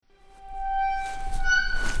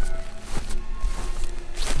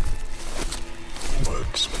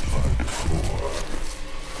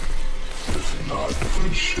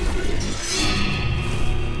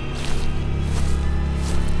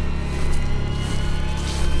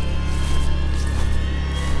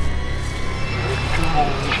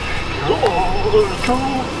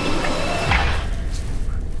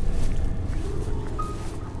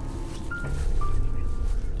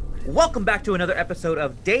Welcome back to another episode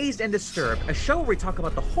of Dazed and Disturbed, a show where we talk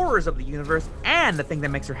about the horrors of the universe and the thing that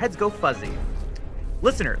makes your heads go fuzzy.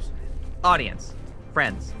 Listeners, audience,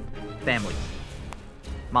 friends, families,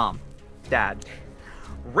 mom, dad,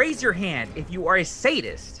 raise your hand if you are a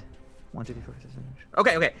sadist. 1, 2, 3, 4, 5, 6, 7, 8.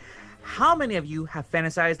 Okay. How many of you have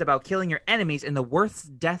fantasized about killing your enemies in the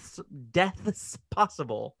worst deaths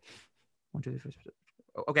possible? 1, 2, 3, 4, 5, 6.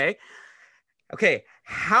 Okay.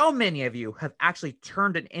 How many of you have actually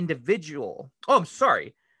turned an individual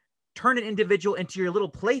into your little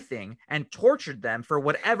plaything and tortured them for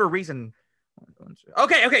whatever reason?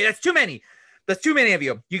 Okay, that's too many. That's too many of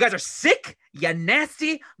you. You guys are sick. You're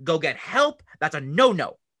nasty. Go get help. That's a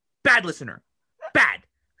no-no. Bad listener. Bad.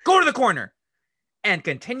 Go to the corner. And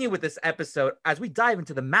continue with this episode as we dive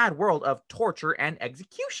into the mad world of torture and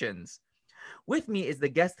executions. With me is the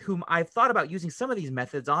guest whom I've thought about using some of these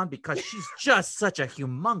methods on because she's just such a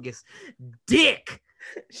humongous dick.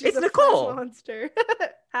 It's Nicole. Monster.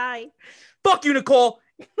 Hi. Fuck you, Nicole.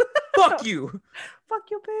 Fuck you. Fuck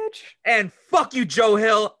you, bitch. And fuck you, Joe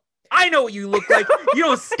Hill. I know what you look like. You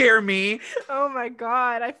don't scare me. Oh my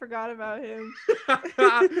God, I forgot about him.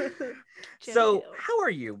 So, how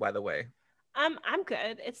are you, by the way? I'm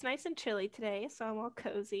good. It's nice and chilly today, so I'm all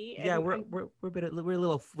cozy. Yeah, we're a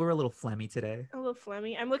little phlegmy today. A little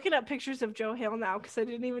phlegmy. I'm looking up pictures of Joe Hill now because I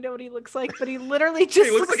didn't even know what he looks like, but he literally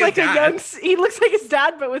just looks like a young. He looks like his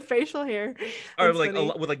dad, but with facial hair. Or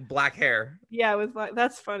with black hair. Yeah, with black.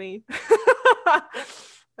 That's funny.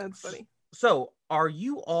 That's funny. So, are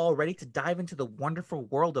you all ready to dive into the wonderful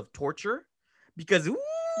world of torture? Because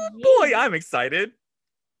boy, I'm excited.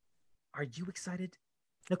 Are you excited,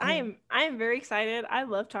 Nicole? I am very excited. I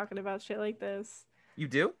love talking about shit like this. You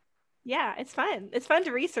do? Yeah, it's fun. It's fun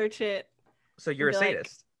to research it. So you're a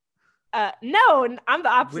sadist? No, I'm the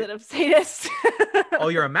opposite of sadist. Oh,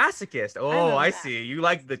 you're a masochist. Oh, I see. You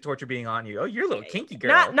like the torture being on you. Oh, you're a little kinky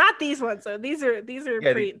girl. Not these ones though. These are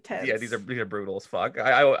pretty intense. Yeah, these are brutal as fuck.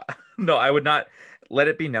 I would not. Let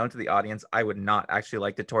it be known to the audience, I would not actually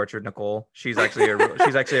like to torture Nicole. She's actually a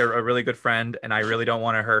really good friend, and I really don't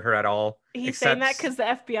want to hurt her at all. He's saying that because the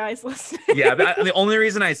FBI is listening. Yeah, but the only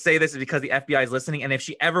reason I say this is because the FBI is listening, and if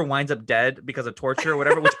she ever winds up dead because of torture or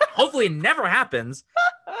whatever, which hopefully never happens,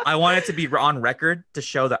 I want it to be on record to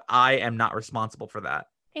show that I am not responsible for that.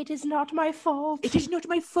 It is not my fault. It is not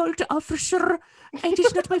my fault, officer. It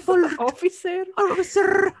is not my fault. Officer,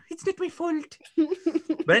 it's not my fault.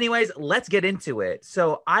 But anyways, let's get into it.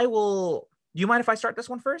 So do you mind if I start this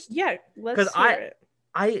one first? Yeah, let's start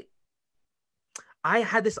it. I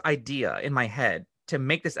had this idea in my head to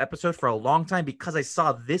make this episode for a long time because I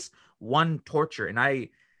saw this one torture and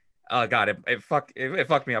it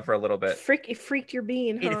fucked me up for a little bit. It freaked your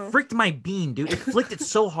bean, huh? It freaked my bean, dude. It flicked it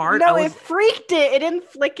so hard. No, it freaked it. It didn't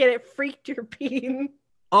flick it. It freaked your bean.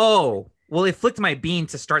 Oh, well, it flicked my bean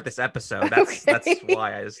to start this episode. That's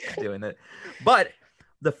why I was doing it. But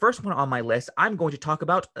the first one on my list, I'm going to talk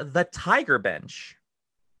about the Tiger Bench.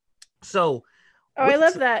 So, I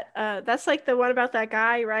love that. That's like the one about that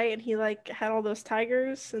guy, right? And he like had all those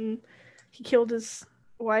tigers, and he killed his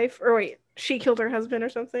wife, or wait, she killed her husband or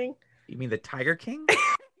something. You mean the Tiger King?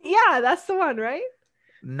 Yeah, that's the one, right?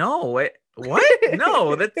 No, what?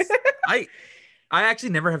 No, that's I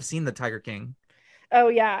actually never have seen the Tiger King. Oh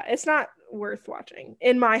yeah, it's not worth watching,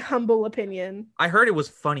 in my humble opinion. I heard it was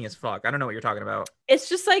funny as fuck. I don't know what you're talking about. It's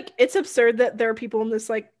just like, it's absurd that there are people in this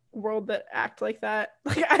like world that act like that.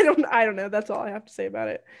 Like I don't know. That's all I have to say about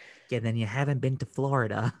it. Yeah, then you haven't been to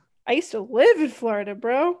Florida. I used to live in Florida,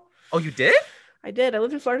 bro. Oh, you did? I did. I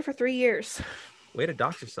lived in Florida for 3 years. Way to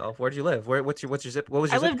dox yourself. Where'd you live? What's your zip? What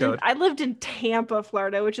was your zip code? I lived in Tampa,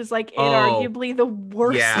 Florida, which is like inarguably the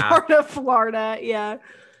worst part of Florida. Yeah.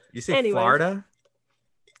 You say Florida?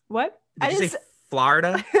 What? Did you say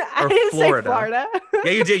Florida or I didn't Florida? Say Florida.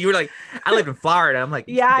 Yeah, you did. You were like, I lived in Florida. I'm like,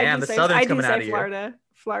 yeah, damn, the Southern's coming out of you.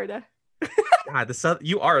 Florida. God,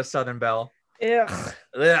 you are a Southern belle.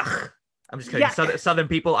 Ugh. I'm just kidding. Southern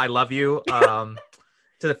people, I love you.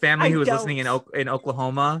 To the family who was listening in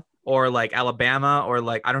Oklahoma or like Alabama or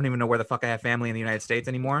like, I don't even know where the fuck I have family in the United States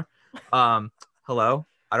anymore. Hello,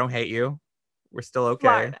 I don't hate you. We're still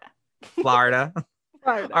okay. Florida.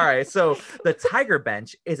 All right, so the Tiger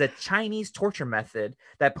Bench is a Chinese torture method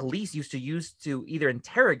that police used to use to either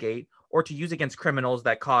interrogate or to use against criminals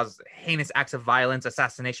that cause heinous acts of violence,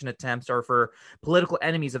 assassination attempts, or for political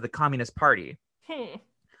enemies of the Communist Party.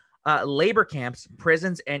 Labor camps,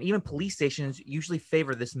 prisons, and even police stations usually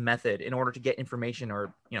favor this method in order to get information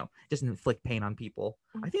or, just inflict pain on people.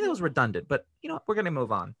 I think that was redundant, but, we're going to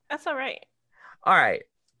move on. That's all right. All right.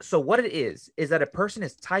 So what it is that a person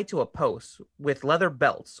is tied to a post with leather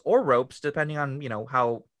belts or ropes, depending on,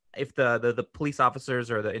 how, if the police officers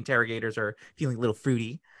or the interrogators are feeling a little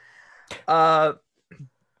fruity.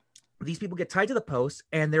 These people get tied to the post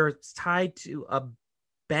and they're tied to a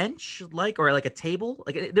bench, or like a table,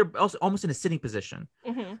 like they're also almost in a sitting position,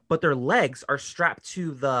 but their legs are strapped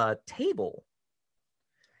to the table,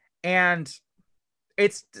 and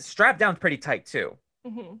it's strapped down pretty tight too.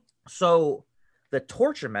 So the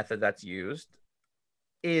torture method that's used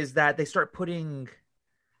is that they start putting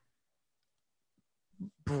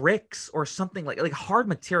bricks or something like hard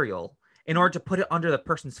material in order to put it under the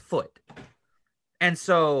person's foot. And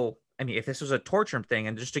so, I mean, if this was a torture thing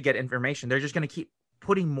and just to get information, they're just going to keep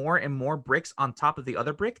putting more and more bricks on top of the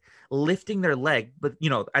other brick, lifting their leg. But,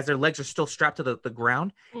 as their legs are still strapped to the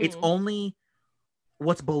ground, it's only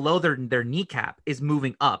what's below their kneecap is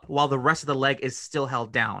moving up while the rest of the leg is still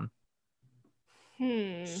held down.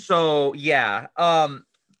 So, yeah.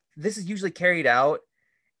 This is usually carried out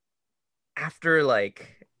after,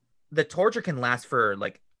 the torture can last for,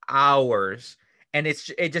 hours. And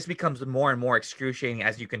it just becomes more and more excruciating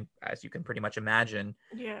as you can pretty much imagine.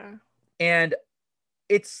 Yeah. And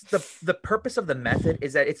it's the purpose of the method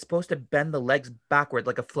is that it's supposed to bend the legs backward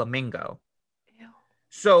like a flamingo. Ew.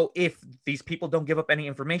 So if these people don't give up any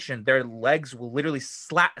information, their legs will literally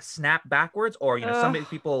snap backwards, or some of these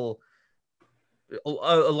people, a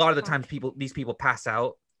lot of the times these people pass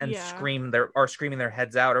out and screaming their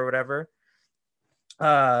heads out or whatever.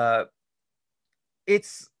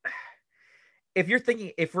 It's,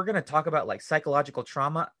 if we're going to talk about psychological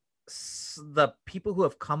trauma, the people who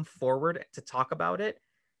have come forward to talk about it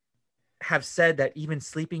have said that even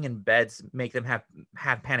sleeping in beds make them have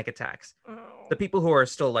panic attacks. The people who are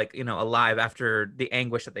still alive after the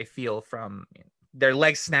anguish that they feel from their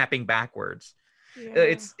legs snapping backwards.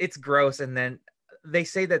 It's gross. And then they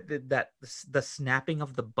say that the snapping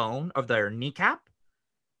of the bone of their kneecap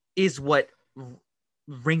is what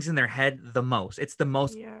rings in their head the most. It's the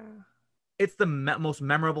most it's the most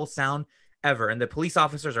memorable sound ever, and the police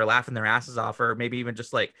officers are laughing their asses off, or maybe even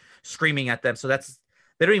just screaming at them. So they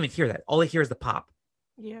don't even hear that. All they hear is the pop.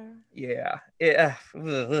 So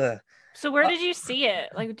where did you see it?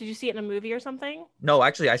 Did you see it in a movie or something? No,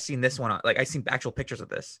 actually, I seen this one. I seen actual pictures of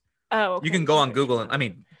this. Oh, okay. You can go on Google,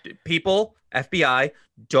 and people, FBI,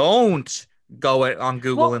 don't go on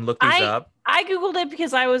Google and look these up. I Googled it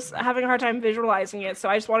because I was having a hard time visualizing it, so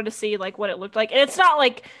I just wanted to see what it looked like. And it's not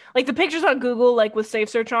like the pictures on Google, with Safe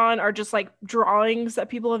Search on, are just drawings that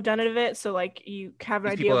people have done of it. So you have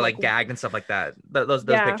an idea. People are gagged and stuff like that. Those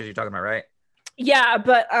pictures you're talking about, right? Yeah,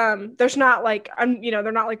 but there's not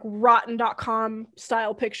they're not rotten.com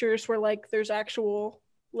style pictures where there's actual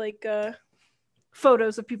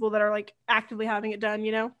photos of people that are actively having it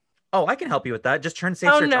done. Oh, I can help you with that. Just turn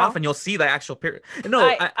Safe Search off and you'll see the actual period.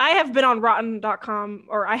 No, I have been on rotten.com,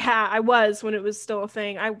 or I was when it was still a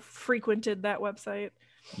thing. I frequented that website.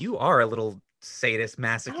 You are a little sadist,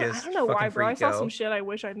 masochist. I don't know why, bro. I saw some shit I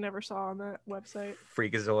wish I'd never saw on that website.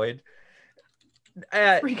 Freakazoid.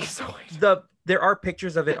 There are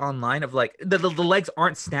pictures of it online of the legs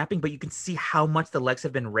aren't snapping, but you can see how much the legs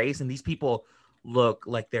have been raised, and these people look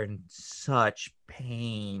like they're in such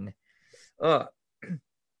pain. Ugh.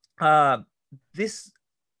 A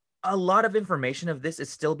lot of information of this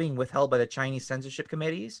is still being withheld by the Chinese censorship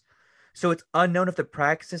committees. So it's unknown if the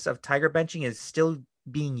practice of tiger benching is still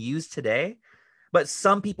being used today. But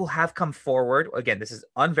some people have come forward. Again, this is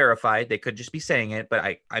unverified. They could just be saying it,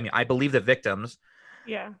 but I believe the victims.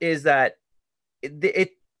 Yeah. Is that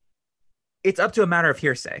it's up to a matter of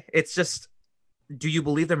hearsay. It's just, do you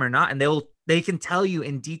believe them or not? And they can tell you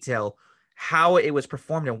in detail how it was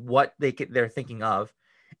performed and what they're thinking of.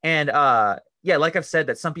 And like I've said,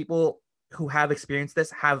 that some people who have experienced this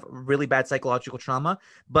have really bad psychological trauma,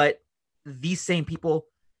 but these same people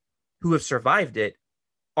who have survived it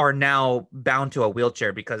are now bound to a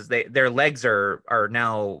wheelchair because their legs are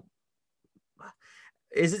now.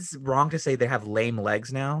 Is it wrong to say they have lame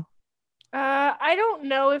legs now? I don't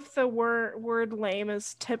know if the word lame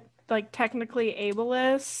is technically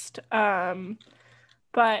ableist,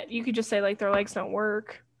 but you could just say their legs don't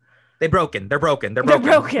work. They're broken. They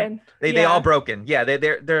all broken. Yeah,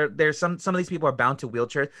 there's some of these people are bound to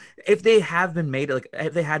wheelchairs. If they have been made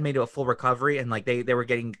if they had made a full recovery and they were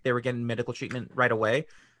getting medical treatment right away,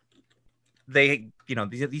 these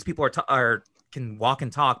people can walk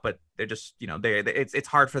and talk, but they're just it's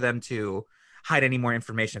hard for them to hide any more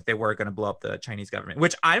information if they were going to blow up the Chinese government,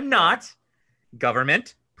 which I'm not.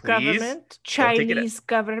 Government, please. Chinese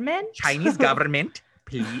government.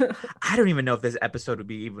 I don't even know if this episode would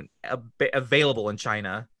be even available in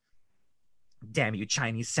China. Damn you,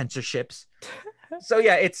 Chinese censorships. So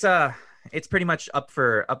yeah, it's pretty much up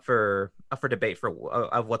for debate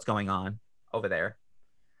of what's going on over there.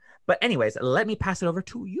 But anyways, let me pass it over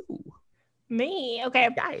to you. Me? Okay.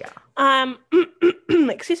 Yeah.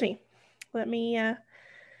 Excuse me. Let me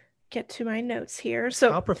get to my notes here.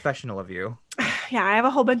 So how professional of you. Yeah, I have a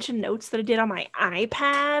whole bunch of notes that I did on my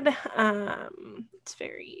iPad. It's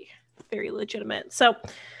very, very legitimate. So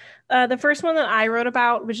the first one that I wrote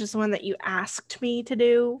about, which is the one that you asked me to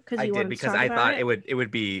do because you wanted to talk about it. Because I thought it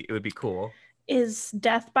would be cool. Is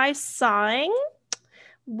Death by Sawing,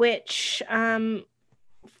 which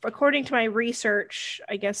according to my research,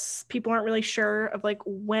 I guess people aren't really sure of like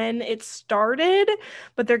when it started,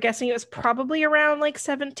 but they're guessing it was probably around like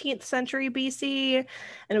 17th century BC,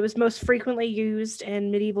 and it was most frequently used in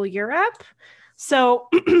medieval Europe. So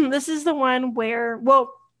this is the one where,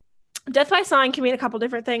 well, death by sawing can mean a couple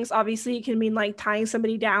different things. Obviously, it can mean like tying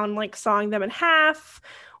somebody down, like sawing them in half,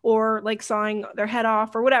 or like sawing their head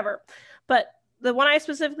off or whatever. But the one I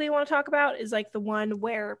specifically want to talk about is like the one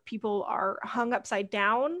where people are hung upside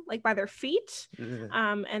down, like by their feet.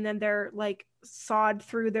 And then they're like sawed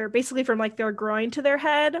through their, basically from like their groin to their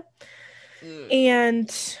head. And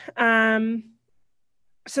so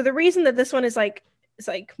the reason that this one is like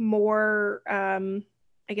more,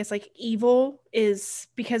 I guess like evil is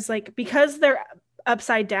because they're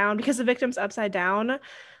upside down, because the victim's upside down,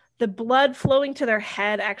 the blood flowing to their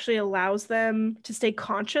head actually allows them to stay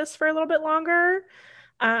conscious for a little bit longer.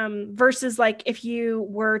 Versus like if you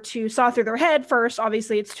were to saw through their head first,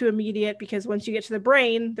 obviously it's too immediate because once you get to the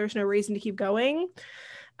brain, there's no reason to keep going.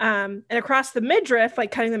 And across the midriff,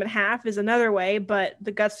 like cutting them in half is another way, but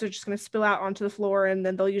the guts are just going to spill out onto the floor, and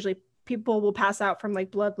then people will pass out from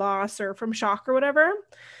like blood loss or from shock or whatever.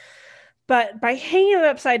 But by hanging them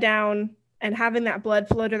upside down and having that blood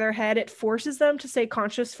flow to their head, it forces them to stay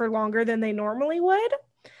conscious for longer than they normally would.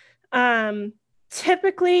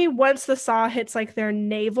 Typically, once the saw hits like their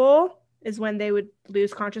navel is when they would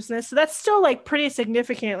lose consciousness. So that's still like pretty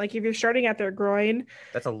significant. Like if you're starting at their groin,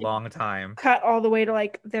 that's a long time. Cut all the way to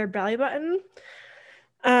like their belly button.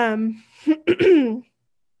 And the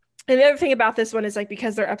other thing about this one is like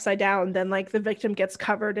because they're upside down, then like the victim gets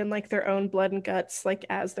covered in like their own blood and guts, like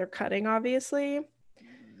as they're cutting, obviously.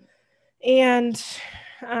 And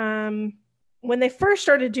when they first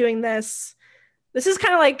started doing this is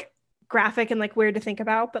kind of like graphic and like weird to think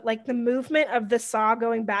about, but like the movement of the saw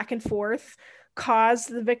going back and forth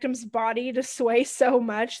caused the victim's body to sway so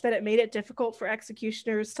much that it made it difficult for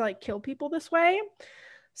executioners to like kill people this way.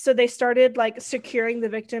 So they started like securing the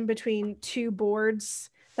victim between two boards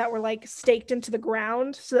that were like staked into the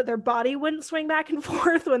ground so that their body wouldn't swing back and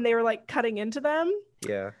forth when they were like cutting into them.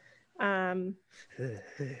 Yeah.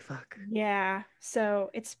 Fuck. Yeah. So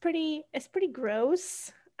it's pretty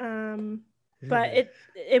gross. But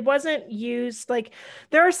it wasn't used, like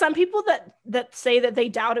there are some people that say that they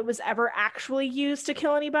doubt it was ever actually used to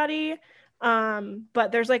kill anybody.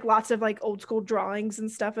 But there's like lots of like old school drawings and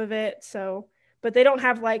stuff of it. So, but they don't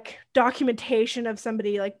have like documentation of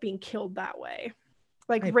somebody like being killed that way,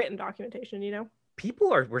 like written documentation, you know? People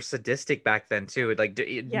were sadistic back then too. Like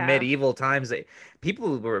medieval times,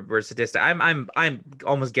 people were sadistic. I'm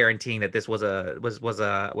almost guaranteeing that this was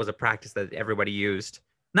a practice that everybody used.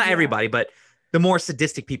 Not everybody, but the more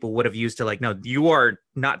sadistic people would have used to like, no, you are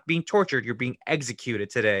not being tortured, you're being executed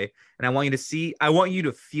today, and I want you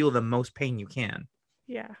to feel the most pain you can.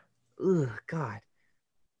 Yeah. Ugh, God.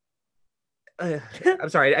 I'm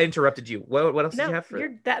sorry, I interrupted you. What else did you have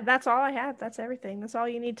for that's all I have. That's everything. That's all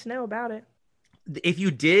you need to know about it. If you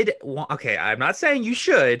did okay, I'm not saying you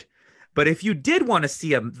should, but if you did want to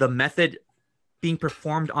see the method being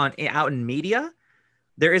performed out in media,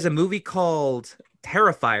 there is a movie called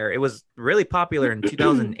Terrifier. It was really popular in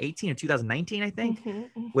 2018 or 2019, I think,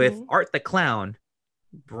 with Art the Clown.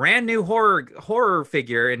 Brand new horror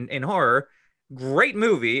figure in horror. Great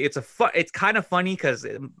movie. It's kind of funny because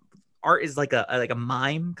Art is like a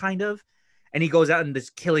mime kind of, and he goes out in this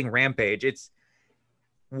killing rampage. It's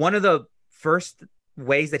one of the first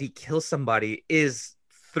ways that he kills somebody is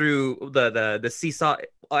through the seesaw.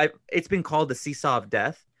 It's been called the seesaw of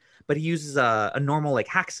death, but he uses a normal like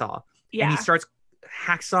hacksaw, and he starts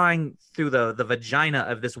hacksawing through the vagina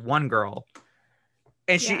of this one girl,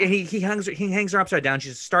 and he hangs her upside down.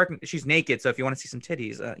 She's naked, so if you want to see some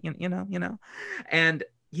titties, you know, and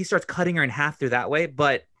he starts cutting her in half through that way.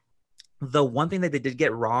 But the one thing that they did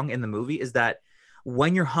get wrong in the movie is that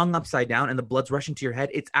when you're hung upside down and the blood's rushing to your head,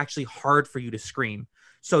 it's actually hard for you to scream.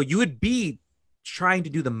 So you would be trying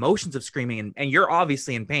to do the motions of screaming, and you're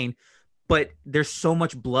obviously in pain, but there's so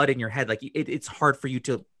much blood in your head, like it's hard for you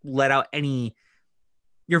to let out any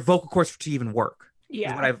your vocal cords to even work.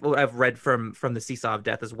 Yeah. Is what I've read from the Seesaw of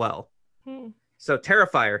Death as well. Hmm. So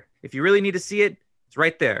Terrifier, if you really need to see it, it's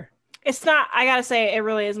right there. It's not. I gotta say, it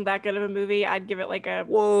really isn't that good of a movie. I'd give it like a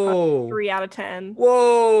 3 out of 10.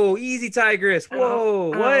 Whoa, easy, Tigress.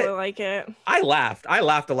 Whoa, I what? don't really like it. I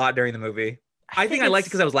laughed a lot during the movie. I think I liked it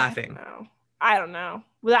because I was laughing. I don't know.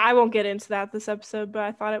 Well, I won't get into that this episode, but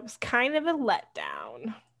I thought it was kind of a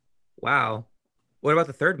letdown. Wow. What about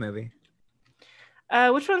the third movie?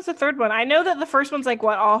 Which one's the third one? I know that the first one's like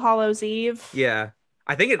what, All Hallows Eve? Yeah.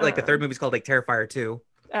 I think it like the third movie's called like Terrifier 2.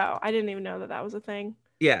 Oh, I didn't even know that was a thing.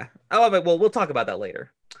 Yeah. Oh, but well, we'll talk about that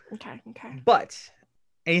later. Okay. But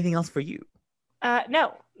anything else for you?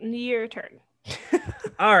 No, your turn.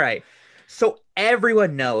 All right. So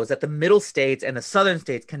everyone knows that the middle states and the southern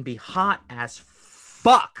states can be hot as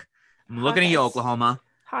fuck. I'm looking at you, Oklahoma.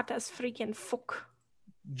 Hot as freaking fuck.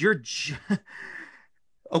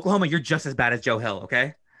 Oklahoma, you're just as bad as Joe Hill,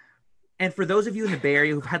 okay? And for those of you in the Bay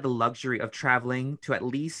Area who've had the luxury of traveling to at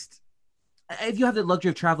least, if you have the luxury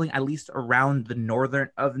of traveling at least around the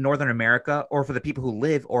northern America, or for the people who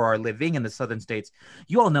live or are living in the southern states,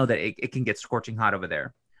 you all know that it can get scorching hot over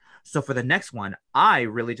there. So for the next one, I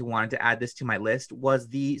really wanted to add this to my list, was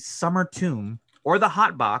the summer tomb, or the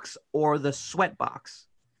hot box, or the sweat box.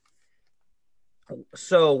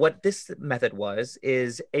 So what this method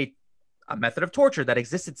is a method of torture that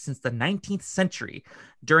existed since the 19th century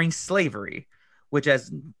during slavery, which,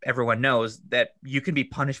 as everyone knows, that you can be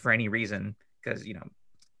punished for any reason, because, you know,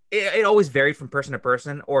 it always varied from person to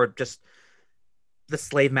person, or just the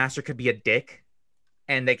slave master could be a dick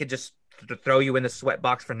and they could just throw you in the sweat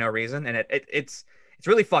box for no reason. And it's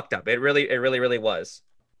really fucked up. It really was.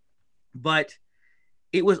 But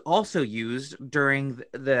it was also used during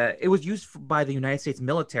it was used by the United States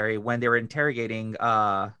military when they were interrogating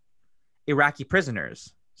Iraqi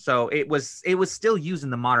prisoners. So it was still used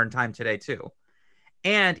in the modern time today too.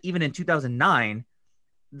 And even in 2009,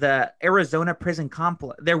 the Arizona prison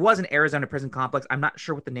complex, there was an Arizona prison complex. I'm not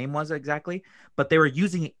sure what the name was exactly, but they were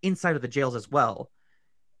using it inside of the jails as well.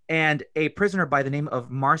 And a prisoner by the name of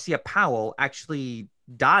Marcia Powell actually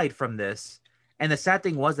died from this. And the sad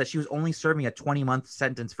thing was that she was only serving a 20-month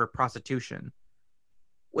sentence for prostitution,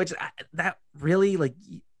 which that really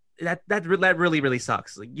really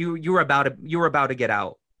sucks. Like you were about to get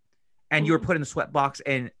out, and you were put in the sweat box,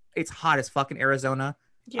 and it's hot as fuck in Arizona.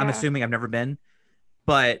 Yeah. I'm assuming, I've never been,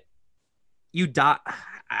 but you die.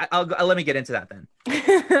 Let me get into that then.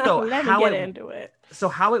 So let me get into it. So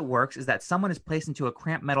how it works is that someone is placed into a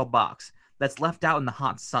cramped metal box that's left out in the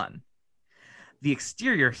hot sun. The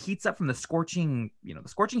exterior heats up from the scorching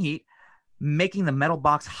heat, making the metal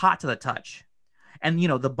box hot to the touch. And,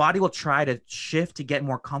 the body will try to shift to get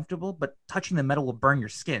more comfortable, but touching the metal will burn your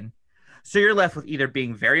skin. So you're left with either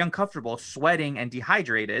being very uncomfortable, sweating and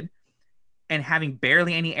dehydrated, and having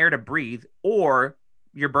barely any air to breathe, or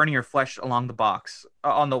you're burning your flesh along the box,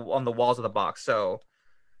 on the walls of the box. So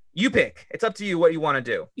you pick. It's up to you what you want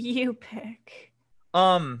to do. You pick.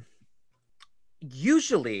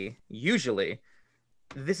 Usually,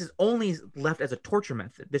 this is only left as a torture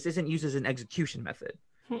method. This isn't used as an execution method.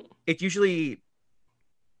 It's usually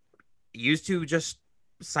used to just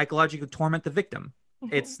psychologically torment the victim.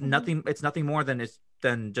 It's nothing more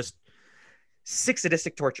than just sick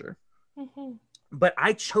sadistic torture. But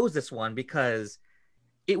I chose this one because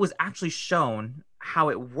it was actually shown how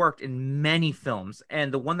it worked in many films,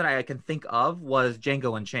 and the one that I can think of was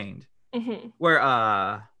Django Unchained, where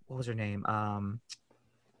what was her name?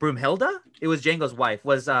 Broomhilda? It was Django's wife.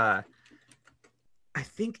 I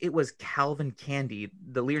think it was Calvin Candy,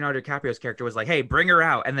 the Leonardo DiCaprio's character, was like, hey, bring her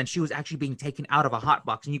out. And then she was actually being taken out of a hot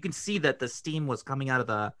box. And you can see that the steam was coming out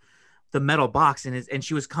of the metal box. And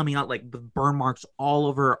she was coming out like with burn marks all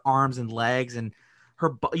over her arms and legs. And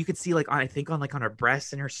you could see on her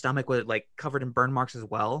breasts and her stomach was like covered in burn marks as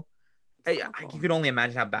well. You could only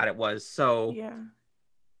imagine how bad it was. So yeah,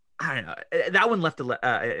 I don't know. That one left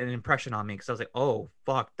an impression on me, because I was like, oh,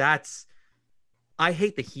 fuck, I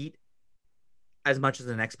hate the heat as much as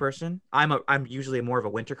the next person. I'm usually more of a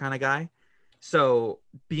winter kind of guy, so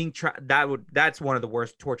being that's one of the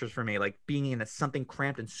worst tortures for me, like being in something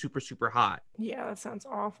cramped and super super hot. Yeah, that sounds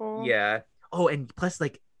awful. Yeah. Oh, and plus,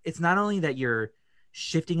 it's not only that you're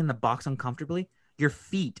shifting in the box uncomfortably, your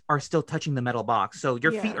feet are still touching the metal box, so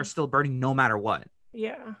your feet are still burning no matter what.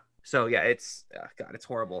 Yeah. So yeah, it's God, it's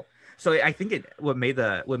horrible. So I think what made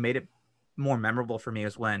it more memorable for me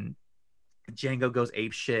is when Django goes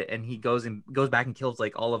ape shit and he goes back and kills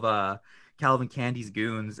all of Calvin Candy's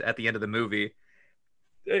goons at the end of the movie.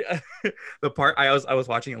 The part I was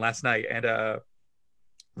watching it last night, and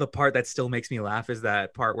the part that still makes me laugh is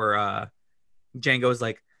that part where Django's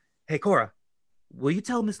like, "Hey Cora, will you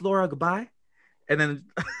tell Miss Laura goodbye?" And then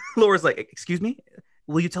Laura's like, "Excuse me,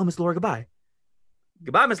 will you tell Miss Laura goodbye?"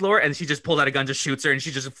 "Goodbye, Miss Laura," and she just pulled out a gun, just shoots her, and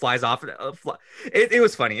she just flies off. It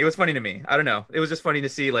was funny. It was funny to me. I don't know. It was just funny to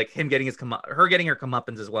see like him getting her getting her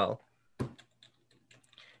comeuppance as well.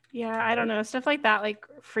 Yeah, I don't know. Stuff like that like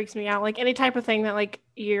freaks me out. Like any type of thing that like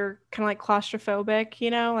you're kind of like claustrophobic,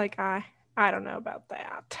 you know? Like I don't know about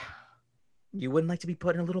that. You wouldn't like to be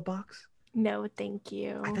put in a little box? No, thank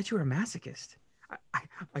you. I thought you were a masochist.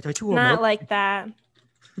 I thought you were not American. like that.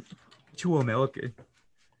 You were American.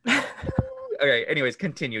 Okay. Anyways,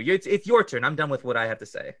 continue. It's your turn. I'm done with what I have to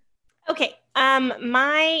say. Okay.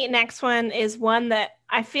 My next one is one that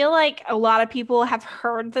I feel like a lot of people have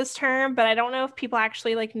heard this term, but I don't know if people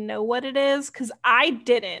actually like know what it is because I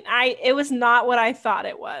didn't. It was not what I thought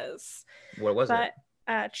it was. What was it?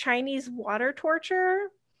 Chinese water torture.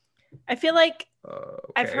 I feel like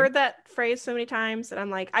I've heard that phrase so many times that I'm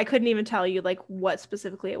like, I couldn't even tell you like what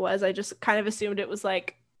specifically it was. I just kind of assumed it was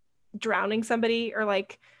like drowning somebody or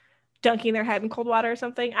like dunking their head in cold water or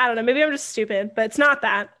something. I don't know. Maybe I'm just stupid, but it's not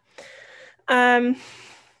that.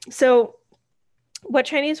 So what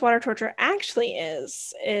Chinese water torture actually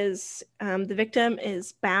is the victim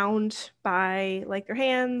is bound by like their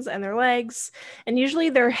hands and their legs and usually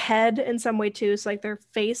their head in some way too. So like their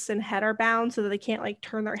face and head are bound so that they can't like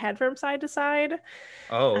turn their head from side to side.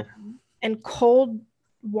 Oh. And cold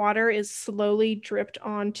water is slowly dripped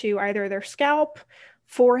onto either their scalp,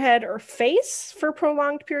 forehead, or face for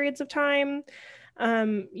prolonged periods of time.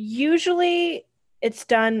 Usually it's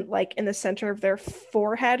done like in the center of their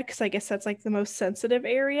forehead because I guess that's like the most sensitive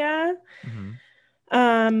area.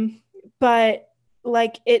 Mm-hmm. But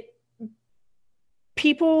like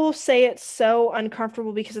people say it's so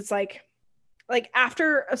uncomfortable because it's like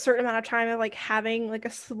after a certain amount of time of like having like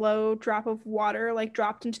a slow drop of water like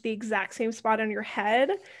dropped into the exact same spot on your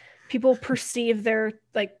head, people perceive their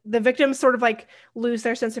like the victims sort of like lose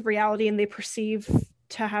their sense of reality and they perceive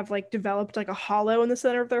to have like developed like a hollow in the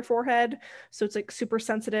center of their forehead. So it's like super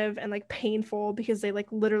sensitive and like painful because they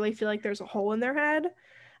like literally feel like there's a hole in their head.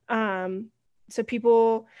 So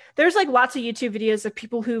people, there's like lots of YouTube videos of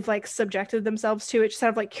people who've like subjected themselves to it just out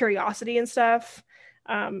of like curiosity and stuff.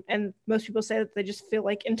 And most people say that they just feel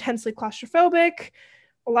like intensely claustrophobic,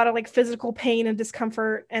 a lot of like physical pain and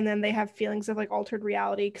discomfort, and then they have feelings of like altered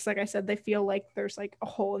reality because like I said, they feel like there's like a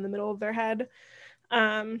hole in the middle of their head.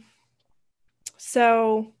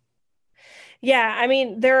 So yeah, I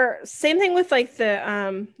mean, same thing with like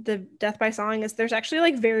the death by sawing is there's actually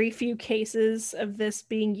like very few cases of this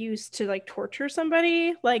being used to like torture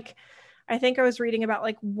somebody. Like I think I was reading about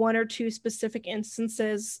like one or two specific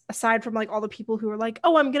instances aside from like all the people who are like,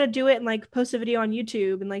 oh, I'm going to do it and like post a video on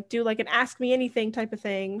YouTube and like do like an ask me anything type of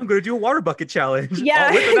thing. I'm going to do a water bucket challenge.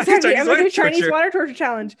 Yeah, exactly. I'm going to do a Chinese water torture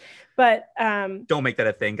challenge. But don't make that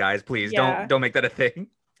a thing, guys. Please don't make that a thing.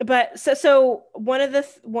 But so one of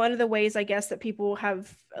the ways I guess that people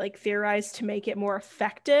have like theorized to make it more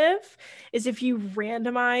effective is if you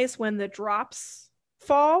randomize when the drops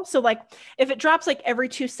fall. So like if it drops like every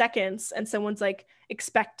 2 seconds and someone's like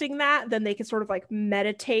expecting that, then they can sort of like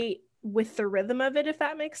meditate with the rhythm of it, if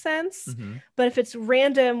that makes sense. Mm-hmm. But if it's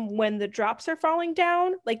random when the drops are falling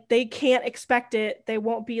down, like they can't expect it, they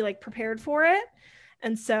won't be like prepared for it.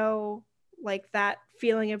 And so like that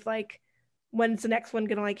feeling of like when's the next one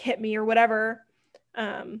gonna like hit me or whatever,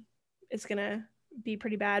 it's gonna be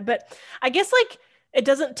pretty bad. But I guess like it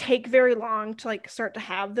doesn't take very long to like start to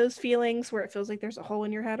have those feelings where it feels like there's a hole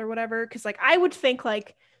in your head or whatever. Cause like I would think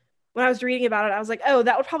like when I was reading about it, I was like, oh,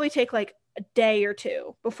 that would probably take like a day or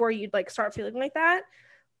two before you'd like start feeling like that.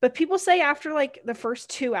 But people say after like the first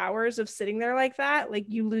 2 hours of sitting there like that, like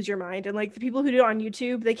you lose your mind. And like the people who do it on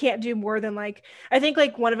YouTube, they can't do more than like, I think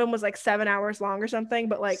like one of them was like 7 hours long or something,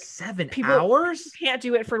 but like 7 hours can't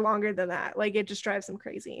do it for longer than that. Like it just drives them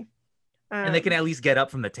crazy. And they can at least get up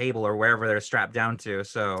from the table or wherever they're strapped down to.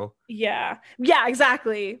 So yeah,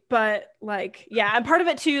 exactly. But like, yeah. And part of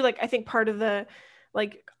it too, like I think part of the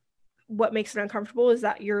like what makes it uncomfortable is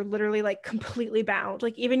that you're literally like completely bound.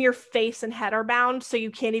 Like even your face and head are bound, so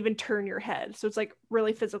you can't even turn your head. So it's like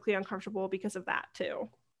really physically uncomfortable because of that too.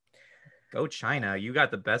 Go China. You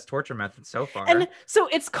got the best torture method so far. And so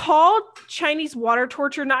it's called Chinese water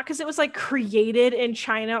torture, not because it was like created in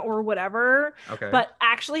China or whatever, but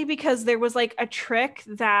actually because there was like a trick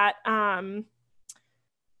that hold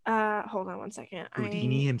on one second.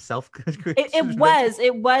 Houdini himself it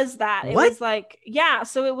was that. What? It was like, yeah,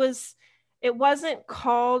 so it wasn't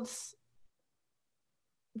called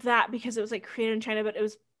that because it was like created in China, but it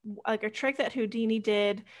was like a trick that Houdini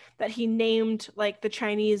did that he named like the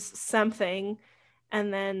Chinese something,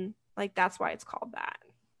 and then Like that's why it's called that.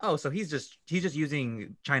 Oh, so he's just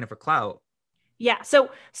using China for clout. Yeah.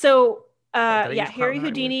 Harry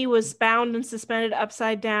Houdini was bound and suspended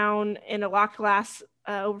upside down in a locked glass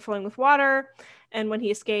overflowing with water, and when he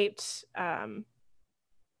escaped, that's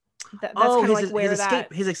kind of like where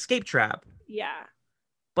his escape trap. Yeah.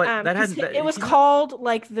 But that hasn't. It was called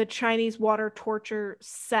like the Chinese water torture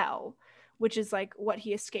cell, which is like what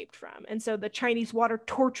he escaped from, and so the Chinese water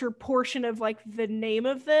torture portion of like the name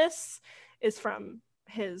of this is from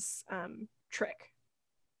his trick.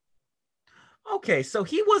 Okay, so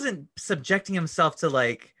he wasn't subjecting himself to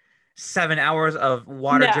like 7 hours of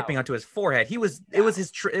water dripping onto his forehead. He was. No. It was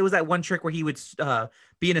it was that one trick where he would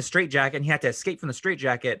be in a straitjacket and he had to escape from the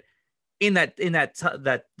straitjacket in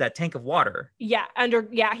that tank of water. Yeah,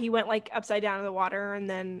 he went like upside down in the water, and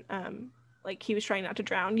then like he was trying not to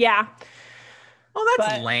drown. Yeah. Oh,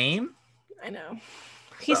 that's lame. I know.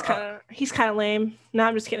 He's kind of lame. No,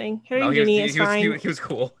 I'm just kidding. Harry Houdini is fine. He was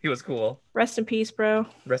cool. He was cool. Rest in peace, bro.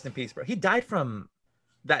 Rest in peace, bro. He died from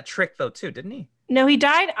that trick though too, didn't he? No, he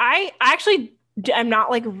died. I'm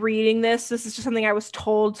not like reading this. This is just something I was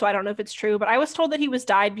told, so I don't know if it's true, but I was told that he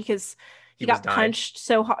died because he got punched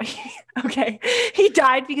so hard. Okay. He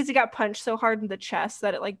died because he got punched so hard in the chest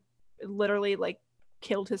that it like literally like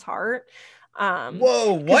killed his heart.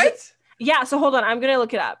 Whoa, what? Yeah, so hold on. I'm going to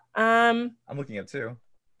look it up. I'm looking up too.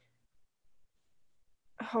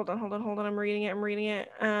 Hold on. I'm reading it.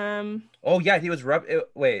 Oh yeah, he was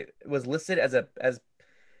it was listed as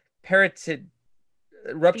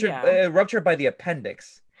ruptured by the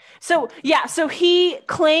appendix. So he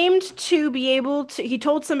claimed to be able to, he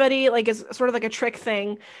told somebody like as sort of like a trick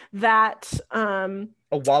thing that a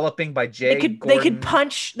walloping by Jay they could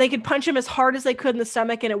punch him as hard as they could in the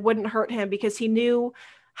stomach and it wouldn't hurt him because he knew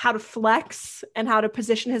how to flex and how to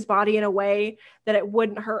position his body in a way that it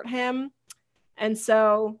wouldn't hurt him. And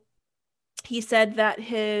so he said that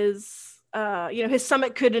his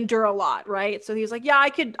stomach could endure a lot, right? So he was like, yeah, I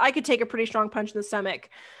could take a pretty strong punch in the stomach.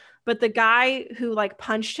 But the guy who like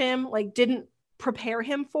punched him, like didn't prepare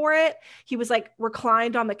him for it. He was like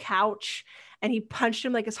reclined on the couch and he punched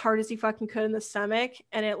him like as hard as he fucking could in the stomach.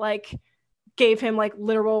 And it like gave him like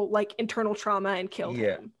literal like internal trauma and killed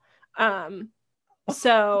him.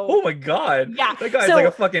 So oh my god, yeah, that guy's like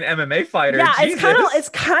a fucking MMA fighter. Yeah, Jesus. it's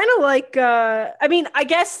kind of like I mean, I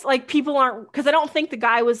guess like people aren't, because I don't think the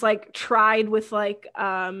guy was like tried with like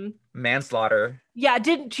manslaughter. Yeah,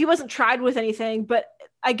 he wasn't tried with anything, but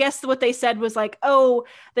I guess what they said was like, oh,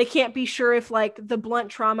 they can't be sure if like the blunt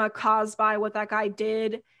trauma caused by what that guy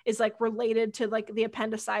did is like related to like the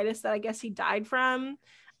appendicitis that I guess he died from.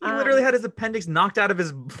 He literally had his appendix knocked out of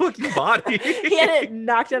his fucking body. He had it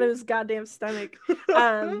knocked out of his goddamn stomach.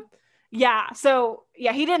 Yeah. So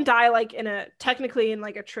yeah, he didn't die like technically in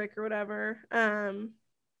like a trick or whatever.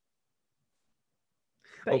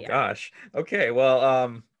 Gosh. Okay.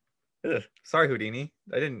 Well, sorry, Houdini.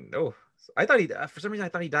 I thought for some reason I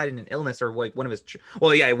thought he died in an illness or like one of his.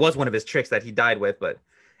 It was one of his tricks that he died with, but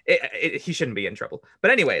he shouldn't be in trouble. But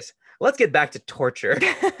anyways, let's get back to torture.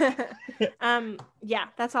 Yeah,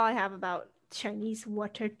 that's all I have about Chinese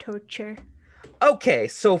water torture. Okay,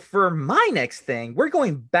 so for my next thing, we're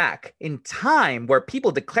going back in time where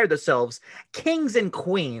people declared themselves kings and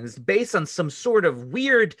queens based on some sort of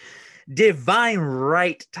weird divine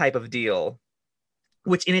right type of deal,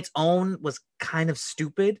 which in its own was kind of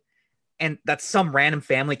stupid. And that some random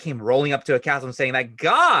family came rolling up to a castle and saying that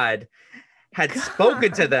God had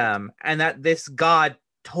spoken to them and that this God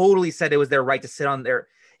totally said it was their right to sit on their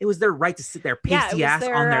pasty ass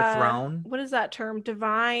on their throne. What is that term?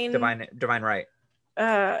 Divine right.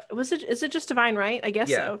 Is it just divine right? I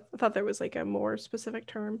guess so. I thought there was like a more specific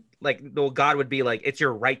term. Like God would be like, it's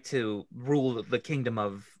your right to rule the kingdom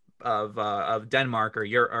of Denmark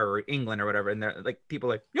or England or whatever. And they're like,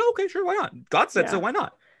 people are like, yeah, okay, sure, why not? God said so, why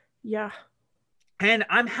not? Yeah. And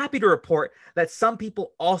I'm happy to report that some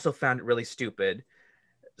people also found it really stupid.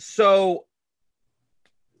 So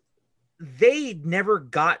they never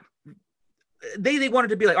got, they wanted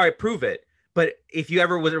to be like, all right, prove it. But if you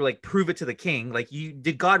ever was like, prove it to the king, like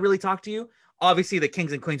did God really talk to you? Obviously the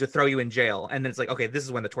kings and queens would throw you in jail. And then it's like, okay, this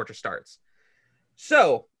is when the torture starts.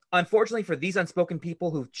 So unfortunately for these unspoken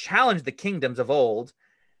people who challenged the kingdoms of old,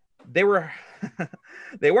 they didn't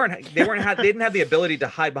have the ability to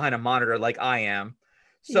hide behind a monitor like I am.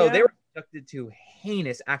 So they were subjected to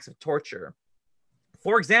heinous acts of torture.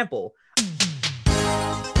 For example,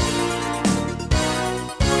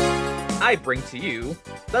 I bring to you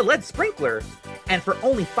the lead sprinkler. And for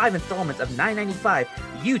only 5 installments of $9.95,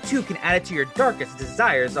 you too can add it to your darkest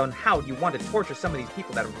desires on how you want to torture some of these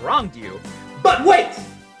people that have wronged you. But wait!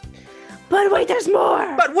 But wait, there's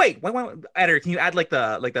more. But wait, editor, can you add like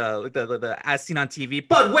the as seen on TV?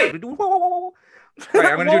 But wait, whoa, whoa, whoa, whoa.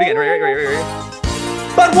 Right, I'm gonna do it again.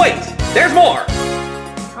 Right. But wait, there's more.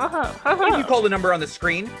 If you call the number on the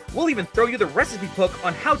screen, we'll even throw you the recipe book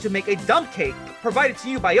on how to make a dump cake, provided to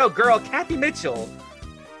you by your girl Kathy Mitchell.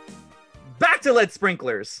 Back to lead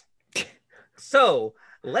sprinklers. So,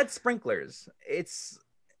 lead sprinklers, it's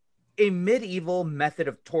a medieval method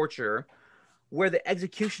of torture where the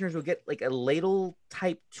executioners would get like a ladle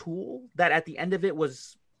type tool that at the end of it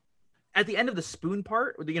was at the end of the spoon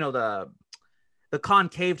part, you know, the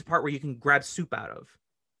concaved part where you can grab soup out of,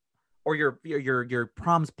 or your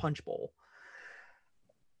Prom's punch bowl.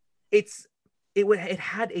 It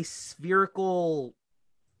had a spherical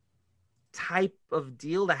type of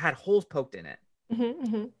deal that had holes poked in it. Mm-hmm,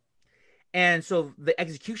 mm-hmm. And so the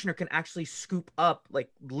executioner can actually scoop up like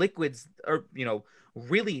liquids, or, you know,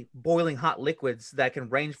 really boiling hot liquids that can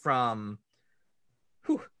range from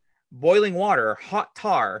boiling water, hot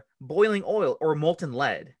tar, boiling oil, or molten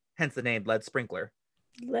lead, hence the name lead sprinkler.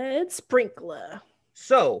 Lead sprinkler.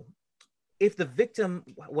 So if the victim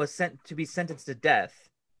was sent to be sentenced to death,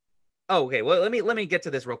 okay, well, let me get to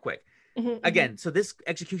this real quick. Mm-hmm, Again, so this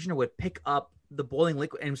executioner would pick up the boiling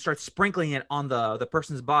liquid and start sprinkling it on the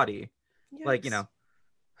person's body. Yes. Like, you know,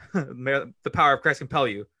 the power of Christ compel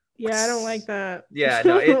you. Yeah, I don't like that. Yeah,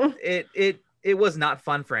 no, it was not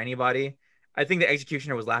fun for anybody. I think the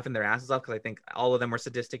executioner was laughing their asses off because I think all of them were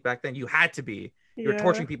sadistic back then. You had to be. You're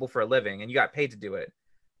torturing people for a living, and you got paid to do it.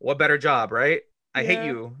 What better job, right? I hate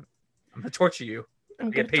you. I'm gonna torture you.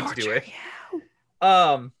 I'm gonna get paid to do it.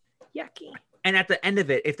 You. Yucky. And at the end of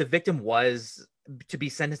it, if the victim was to be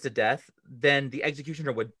sentenced to death, then the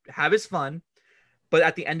executioner would have his fun. But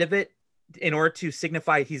at the end of it, in order to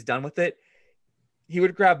signify he's done with it, he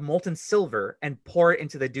would grab molten silver and pour it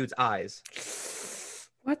into the dude's eyes.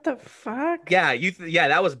 What the fuck? Yeah,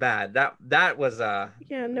 that was bad. That was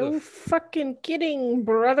yeah, no fucking kidding,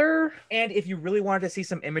 brother. And if you really wanted to see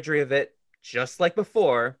some imagery of it, just like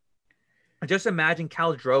before, just imagine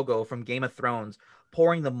Khal Drogo from Game of Thrones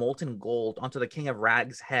pouring the molten gold onto the King of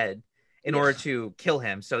Rag's head in order to kill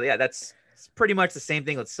him. So yeah, it's pretty much the same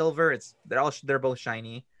thing with silver. They're both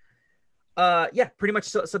shiny. Yeah, pretty much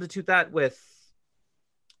substitute that with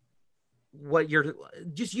what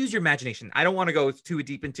just use your imagination. I don't want to go too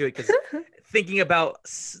deep into it because thinking about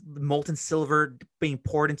molten silver being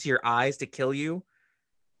poured into your eyes to kill you.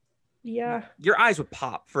 Yeah, your eyes would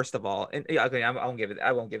pop first of all, and yeah, okay, I won't give it.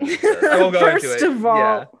 I won't go into it. First of all,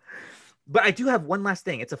 yeah. But I do have one last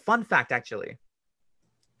thing. It's a fun fact, actually,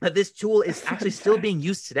 that this tool is actually still being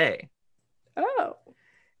used today. Oh.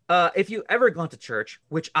 If you ever gone to church,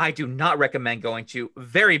 which I do not recommend going to,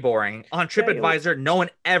 very boring. On TripAdvisor, no one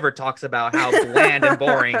ever talks about how bland and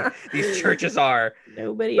boring these churches are.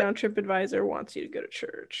 Nobody on TripAdvisor wants you to go to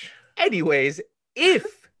church. Anyways,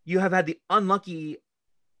 if you have had the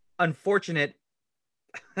unfortunate,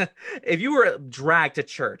 if you were dragged to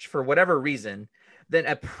church for whatever reason, then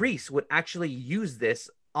a priest would actually use this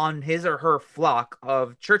on his or her flock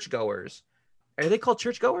of churchgoers. Are they called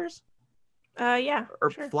churchgoers? Yeah.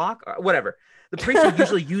 Or sure. Flock, or whatever. The priest would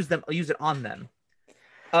usually use it on them.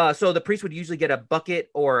 So the priest would usually get a bucket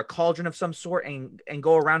or a cauldron of some sort and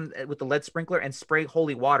go around with the lead sprinkler and spray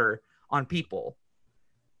holy water on people.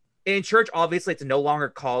 In church, obviously, it's no longer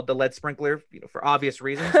called the lead sprinkler, for obvious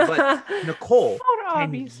reasons. But Nicole,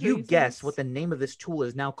 can you guess what the name of this tool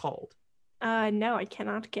is now called? No, I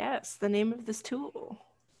cannot guess the name of this tool.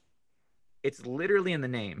 It's literally in the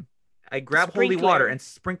name. I grab holy water and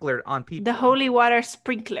sprinkler it on people. The holy water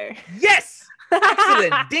sprinkler. Yes!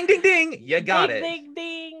 Excellent. Ding, ding, ding. You got it. Ding,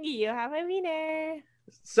 ding, ding. You have a winner.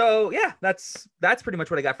 So, yeah, that's pretty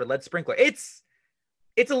much what I got for lead sprinkler. It's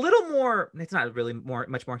a little more, it's not really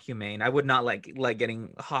much more humane. I would not like getting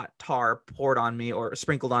hot tar poured on me or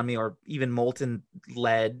sprinkled on me or even molten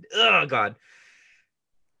lead. Oh, God.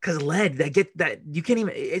 Because lead, you can't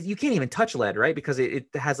even touch lead, right? Because it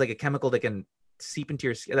has like a chemical that can seep into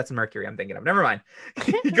your skin. That's mercury I'm thinking of. Never mind.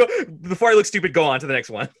 Before I look stupid, go on to the next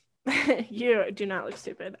one. You do not look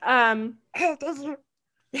stupid. Thank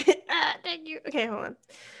you. Okay, hold on.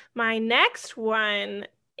 My next one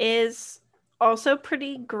is also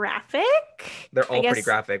pretty graphic. They're all pretty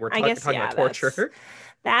graphic. We're talking about torture.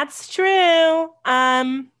 That's true.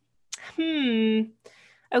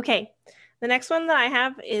 Okay. The next one that I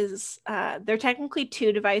have is, they're technically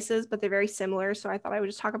two devices, but they're very similar. So I thought I would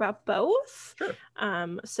just talk about both. Sure.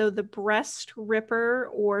 So the breast ripper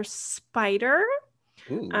or spider.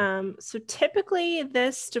 Ooh. So typically,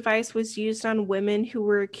 this device was used on women who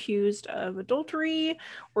were accused of adultery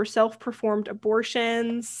or self-performed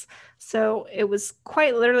abortions. So it was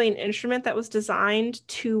quite literally an instrument that was designed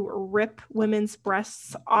to rip women's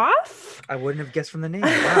breasts off. I wouldn't have guessed from the name.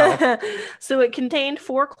 Wow. So it contained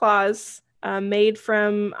 4 claws. Made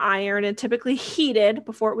from iron and typically heated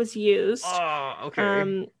before it was used. Oh,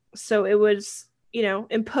 okay. So it was,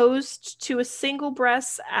 imposed to a single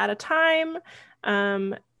breast at a time.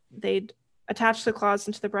 They'd attach the claws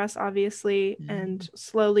into the breast, obviously, and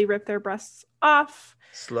slowly rip their breasts off.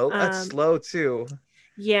 Slow. That's slow too.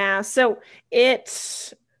 Yeah. So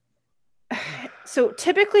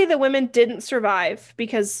typically the women didn't survive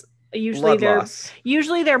because usually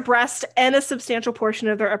their breast and a substantial portion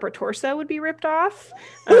of their upper torso would be ripped off.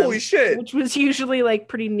 Holy shit. Which was usually like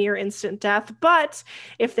pretty near instant death. But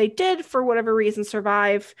if they did, for whatever reason,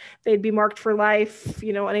 survive, they'd be marked for life,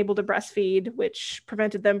 unable to breastfeed, which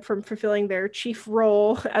prevented them from fulfilling their chief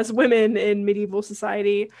role as women in medieval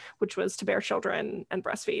society, which was to bear children and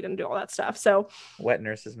breastfeed and do all that stuff. So wet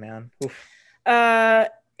nurses, man. Oof.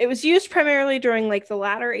 It was used primarily during like the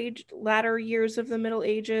latter years of the Middle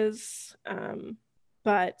Ages,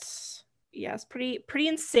 but yeah, it's pretty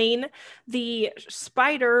insane. The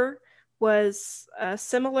spider was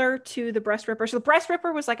similar to the breast ripper. So the breast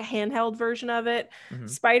ripper was like a handheld version of it. Mm-hmm.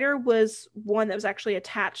 Spider was one that was actually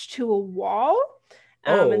attached to a wall.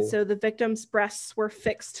 And so the victim's breasts were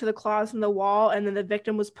fixed to the claws in the wall, and then the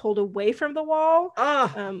victim was pulled away from the wall,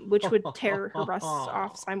 which would tear her breasts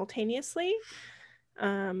off simultaneously.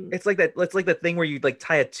 It's like that. It's like the thing where you like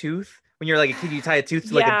tie a tooth when you're like a kid. You tie a tooth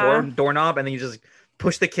to like a doorknob, and then you just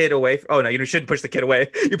push the kid away. Oh no, you shouldn't push the kid away.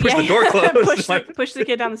 You push the door closed. push the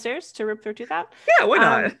kid down the stairs to rip their tooth out. Yeah, why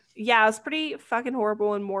not? Yeah, it's pretty fucking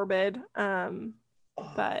horrible and morbid.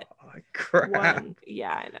 But crap.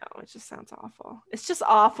 Yeah, I know. It just sounds awful. It's just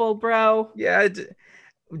awful, bro. Yeah.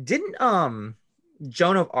 Didn't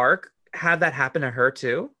Joan of Arc have that happen to her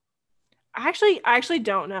too? I actually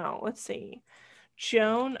don't know. Let's see.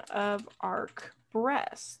 Joan of Arc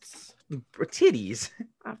breasts. Titties.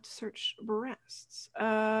 I have to search breasts.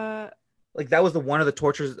 Like that was one of the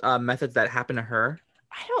torture methods that happened to her.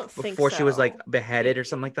 I don't think before so. She was like beheaded or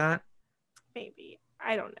something like that. Maybe.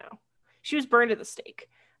 I don't know. She was burned at the stake.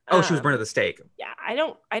 Oh, she was burned at the stake. Yeah, I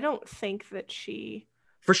don't think that she.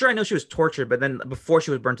 For sure, I know she was tortured, but then before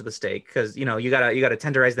she was burned to the stake, because you gotta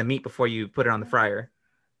tenderize the meat before you put it on the fryer.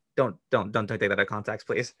 Don't take that out of context,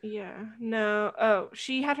 please. Yeah, no. Oh,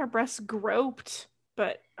 she had her breasts groped,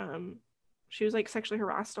 but she was like sexually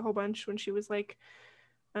harassed a whole bunch when she was like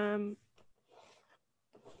I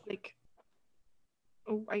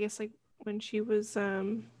guess like when she was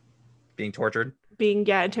being tortured,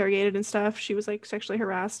 interrogated and stuff. She was like sexually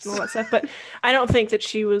harassed and all that stuff. But I don't think that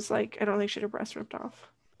she was like, I don't think she had her breast ripped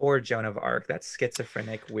off. Or Joan of Arc, that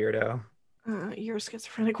schizophrenic weirdo. You're a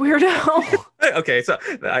schizophrenic weirdo. Okay, so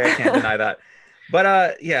I can't deny that.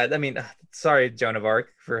 But yeah, I mean, sorry, Joan of Arc,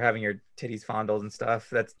 for having your titties fondled and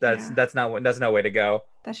stuff. That's no way to go.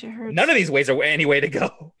 That shit hurts. None of these ways are any way to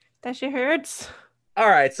go. That shit hurts. All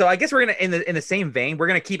right, so I guess we're gonna in the same vein, we're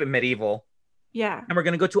gonna keep it medieval. Yeah. And we're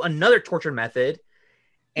gonna go to another torture method,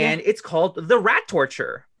 and it's called the rat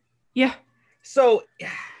torture. Yeah. So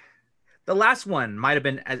the last one might have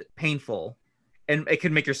been as painful, and it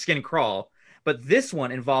could make your skin crawl, but this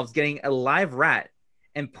one involves getting a live rat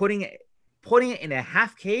and putting it in a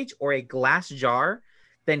half cage or a glass jar,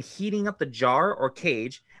 then heating up the jar or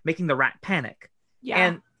cage, making the rat panic. Yeah.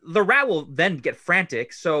 And the rat will then get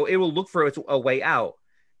frantic, so it will look for a way out.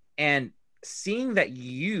 And seeing that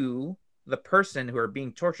you, the person who are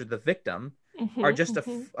being tortured, the victim, are just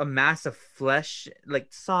a mass of flesh,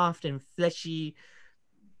 like soft and fleshy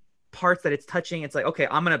parts that it's touching, it's like, okay,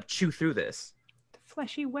 I'm gonna chew through this.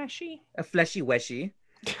 Fleshy weshy. A fleshy weshy.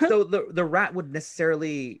 So the rat would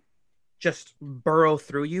necessarily just burrow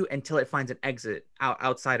through you until it finds an exit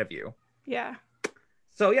outside of you. Yeah.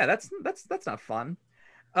 So yeah, that's not fun.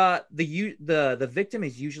 The victim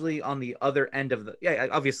is usually on the other end of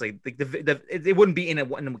obviously it wouldn't be in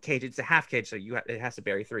a cage. It's a half cage, so it has to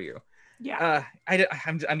bury through you. Yeah.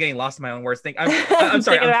 I'm getting lost in my own words. I'm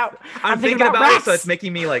sorry. I'm thinking about rats. it, so it's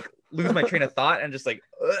making me like lose my train of thought and just like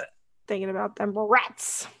thinking about them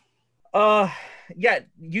rats. Yeah.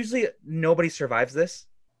 Usually nobody survives this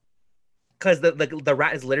because the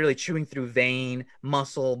rat is literally chewing through vein,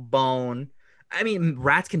 muscle, bone. I mean,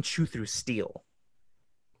 rats can chew through steel.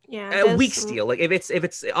 Yeah, weak steel. Like if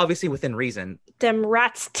it's obviously within reason. Them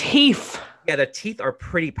rats' teeth. Yeah, the teeth are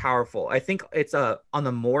pretty powerful. I think it's on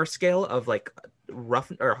the Moore scale of like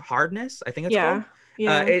rough or hardness, I think it's Yeah. called.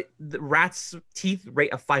 Yeah. The rat's teeth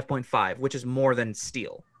rate of 5.5, which is more than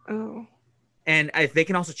steel. Oh. And they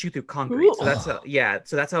can also chew through concrete. So that's Ooh.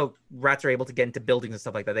 so that's how rats are able to get into buildings and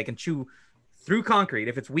stuff like that. They can chew through concrete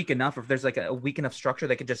if it's weak enough, or if there's like a weak enough structure,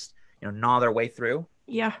 they could just gnaw their way through.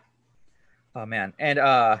 Yeah. Oh man. And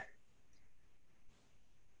I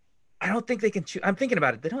don't think they can chew. I'm thinking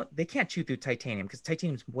about it. They can't chew through titanium because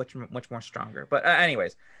titanium's much more stronger. But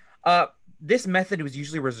anyways, this method was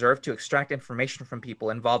usually reserved to extract information from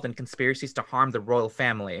people involved in conspiracies to harm the royal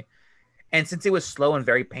family. And since it was slow and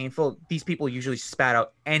very painful, these people usually spat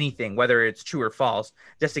out anything, whether it's true or false,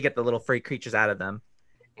 just to get the little furry creatures out of them.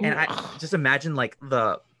 And I just imagine like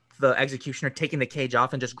the executioner taking the cage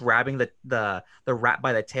off and just grabbing the rat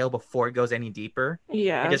by the tail before it goes any deeper.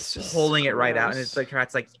 Yeah. And just pulling it right out. And it's like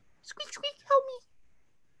rat's like, squeak, squeak, help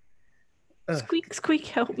me. Squeak, squeak,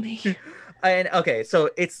 help me. And okay, so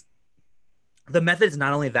the method is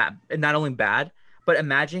not only bad, but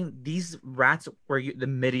imagine these rats were the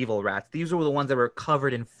medieval rats. These were the ones that were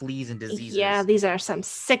covered in fleas and diseases. Yeah, these are some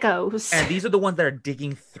sickos. And these are the ones that are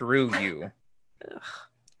digging through you.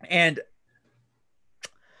 And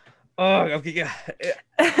okay, yeah.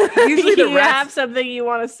 Usually the rats have something you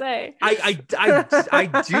want to say. I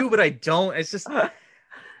do, but I don't. It's just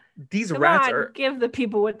these rats are give the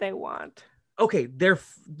people what they want. Okay,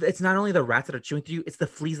 it's not only the rats that are chewing through you, it's the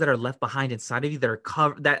fleas that are left behind inside of you that are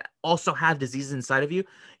covered, that also have diseases inside of you.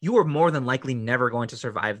 You are more than likely never going to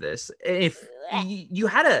survive this. If you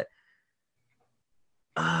had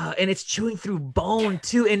and it's chewing through bone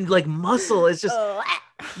too, and like muscle. It's just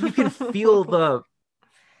you can feel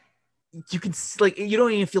you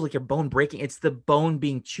don't even feel like your bone breaking. It's the bone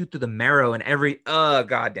being chewed through the marrow and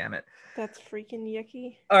god damn it. That's freaking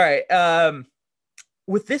yucky. All right.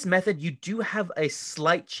 With this method, you do have a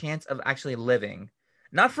slight chance of actually living.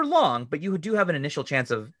 Not for long, but you do have an initial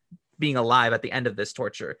chance of being alive at the end of this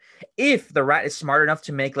torture. If the rat is smart enough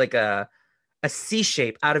to make like a C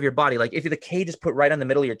shape out of your body, like if the cage is put right on the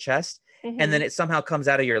middle of your chest, and then it somehow comes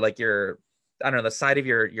out of your I don't know, the side of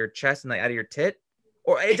your chest and out of your tit,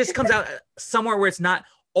 or it just comes out somewhere where it's not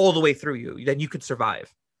all the way through you, then you could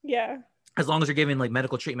survive. Yeah. As long as you're given like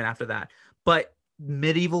medical treatment after that. But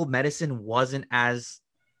medieval medicine wasn't as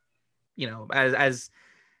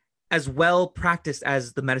as well practiced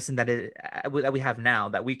as the medicine that we have now,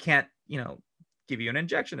 that we can't give you an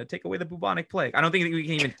injection to take away the bubonic plague. I don't think we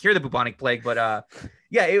can even cure the bubonic plague, but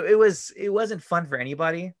yeah, it wasn't fun for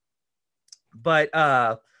anybody. But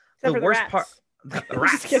the worst part, the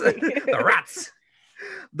rats, the rats.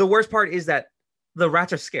 The worst part is that the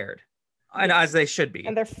rats are scared, and as they should be,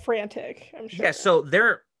 and they're frantic. I'm sure. Yeah, so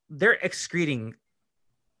they're excreting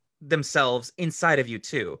themselves inside of you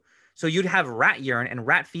too. So you'd have rat urine and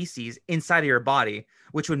rat feces inside of your body,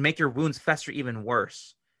 which would make your wounds fester even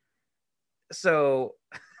worse. So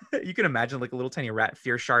you can imagine like a little tiny rat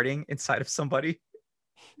fear sharding inside of somebody.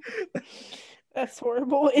 That's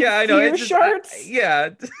horrible. Yeah, I know. Fear shards?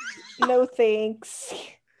 Yeah. No thanks.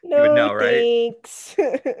 No, you would know, thanks.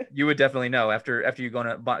 Right? You would definitely know after you've gone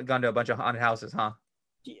to a bunch of haunted houses, huh?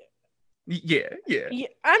 Yeah.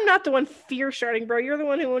 I'm not the one fear sharding, bro. You're the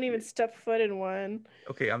one who won't even step foot in one.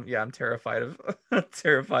 Okay, I'm terrified of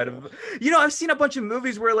I've seen a bunch of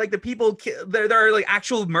movies where like the people there are like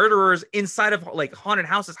actual murderers inside of like haunted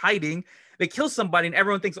houses hiding. They kill somebody and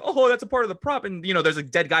everyone thinks, oh, that's a part of the prop. And there's a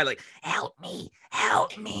dead guy like, help me.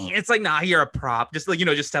 It's like, nah, you're a prop. Just like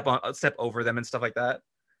just step over them and stuff like that.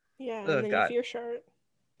 Yeah, and then you fear shard.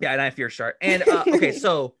 Yeah, and I fear shard. And okay,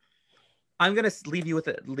 so I'm gonna leave you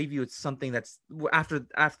with something that's after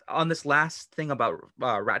on this last thing about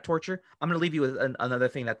rat torture. I'm gonna leave you with another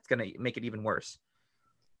thing that's gonna make it even worse.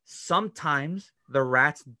 Sometimes the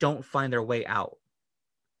rats don't find their way out.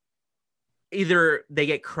 Either they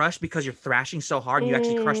get crushed because you're thrashing so hard and you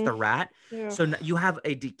actually crush the rat. Yeah. So you have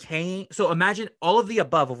a decaying. So imagine all of the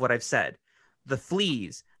above of what I've said: the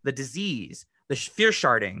fleas, the disease, the fear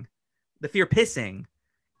sharding, the fear pissing.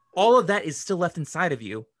 All of that is still left inside of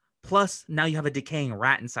you. Plus, now you have a decaying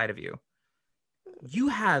rat inside of you. You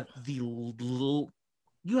have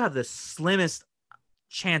the slimmest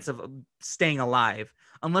chance of staying alive,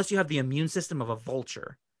 unless you have the immune system of a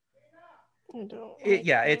vulture.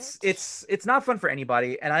 It's not fun for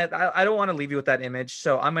anybody, and I don't want to leave you with that image.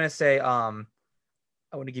 So I'm gonna say, I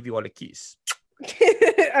want to give you all a kiss.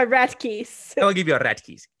 A rat kiss. I will give you a rat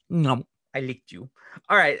kiss. No. I licked you.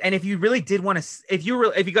 All right. And if you really did want to, if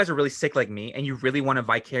you guys are really sick like me and you really want to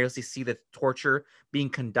vicariously see the torture being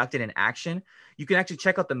conducted in action, you can actually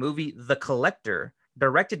check out the movie The Collector,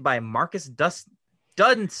 directed by Marcus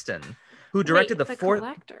Dunstan, who directed the fourth.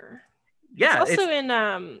 Collector. Yeah, also in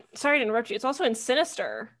sorry to interrupt you. It's also in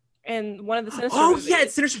Sinister, in one of the Sinister movies. Yeah,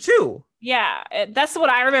 it's Sinister 2. Yeah, that's what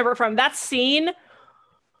I remember from that scene.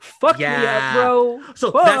 Fuck me up, bro.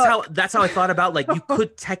 So that's how I thought about, like, you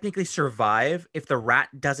could technically survive if the rat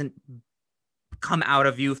doesn't come out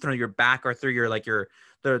of you through your back or through your like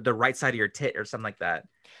the right side of your tit or something like that.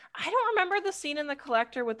 I don't remember the scene in The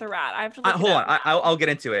Collector with the rat. I have to hold on. I'll get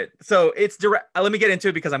into it. So it's direct. Let me get into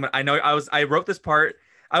it because I wrote this part.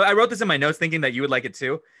 I wrote this in my notes thinking that you would like it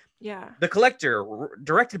too. Yeah. The Collector,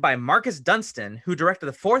 directed by Marcus Dunstan, who directed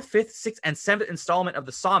the 4th, 5th, 6th, and 7th installment of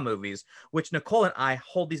the Saw movies, which Nicole and I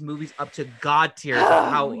hold these movies up to God tiers of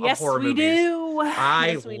horror movies. Yes, we do.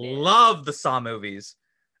 I love the Saw movies.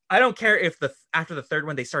 I don't care if after the 3rd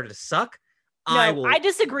one they started to suck. No, I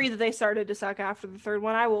disagree that they started to suck after the 3rd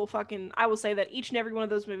one. I will say that each and every one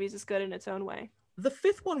of those movies is good in its own way. The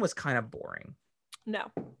 5th one was kind of boring.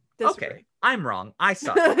 No. Disagree. Okay, I'm wrong. I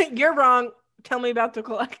suck. You're wrong. Tell me about The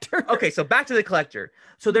Collector. Okay, so back to The Collector.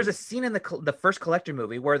 So there's a scene in the first Collector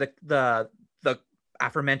movie where the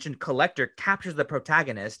aforementioned Collector captures the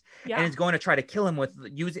protagonist and is going to try to kill him with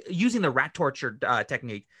using the rat torture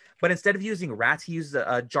technique. But instead of using rats, he used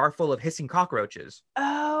a jar full of hissing cockroaches.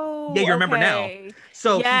 Oh, yeah, you remember now.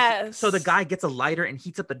 So yes. So the guy gets a lighter and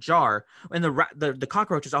heats up the jar, and the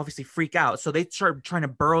cockroaches obviously freak out. So they start trying to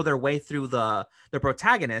burrow their way through the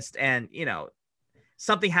protagonist, and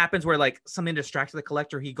something happens where like something distracts the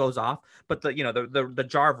Collector. He goes off, but the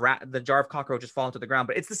jar of cockroaches fall into the ground.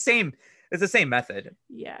 But it's the same method.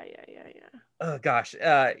 Yeah. Oh gosh.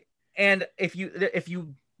 And if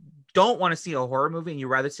you don't want to see a horror movie and you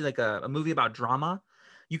rather see like a movie about drama,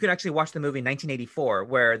 you can actually watch the movie 1984,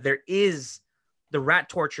 where there is the rat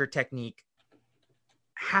torture technique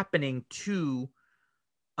happening to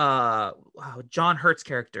John Hurt's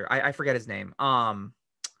character. I forget his name.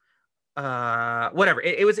 Whatever.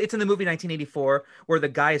 It's in the movie 1984 where the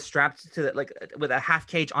guy is strapped to like with a half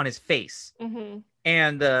cage on his face. Mm-hmm.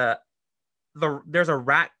 And there's a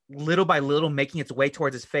rat little by little making its way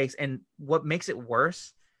towards his face. And what makes it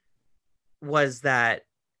worse was that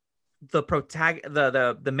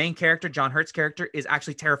the main character, John Hurt's character, is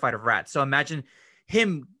actually terrified of rats. So imagine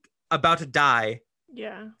him about to die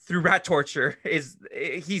through rat torture. He's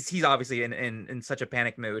obviously in such a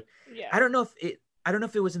panic mood. Yeah. I don't know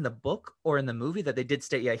if it was in the book or in the movie that they did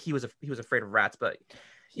state he was afraid of rats, but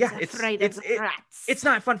it's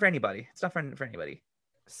not fun for anybody. It's not fun for anybody.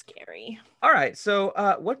 Scary. All right,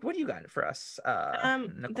 so what do you got for us?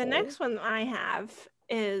 The next one I have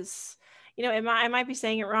is, I might be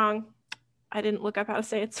saying it wrong. I didn't look up how to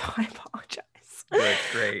say it, so I apologize.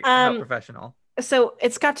 Great. How professional. So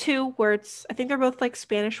it's got 2 words. I think they're both like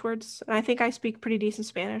Spanish words, and I think I speak pretty decent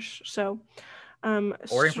Spanish. So, Orion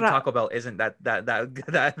from Taco Bell isn't that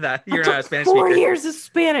you're not a Spanish 4 speaker. years of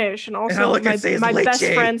Spanish, and also my best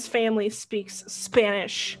friend's family speaks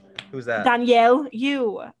Spanish. Who's that? Danielle,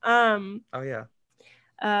 you. Oh yeah.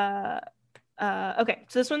 Okay,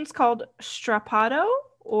 so this one's called strapado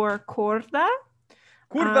or corda.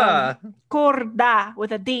 Corda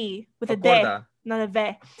with a D, with a D, not a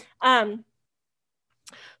V.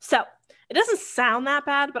 So it doesn't sound that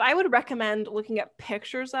bad, but I would recommend looking at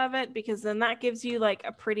pictures of it, because then that gives you like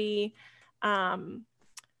a pretty good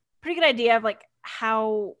idea of like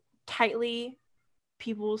how tightly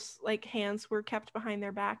people's like hands were kept behind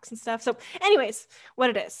their backs and stuff. So anyways, what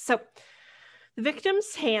it is. So the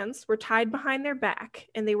victim's hands were tied behind their back,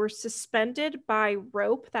 and they were suspended by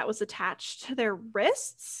rope that was attached to their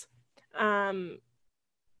wrists.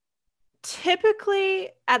 Typically,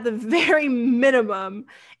 at the very minimum,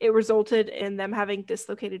 it resulted in them having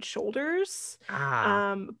dislocated shoulders.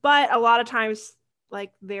 But a lot of times,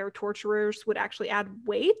 like, their torturers would actually add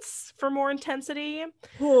weights for more intensity.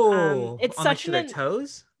 It's on, such like, their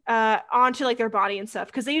toes? Onto like their body and stuff,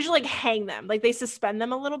 because they usually like hang them, like they suspend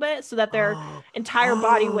them a little bit so that their entire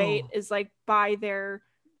body weight is like by their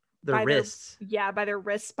wrists. By their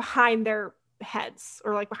wrists, behind their heads,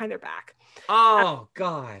 or like behind their back.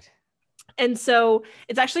 God. And so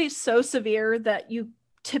it's actually so severe that you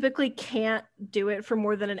typically can't do it for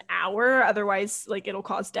more than an hour, otherwise like it'll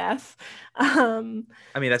cause death. I mean,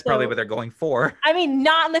 that's probably what they're going for. I mean,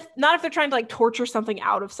 not if they're trying to like torture something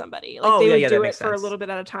out of somebody. Like they would do it for a little bit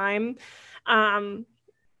at a time.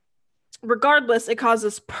 Regardless, it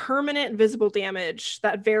causes permanent visible damage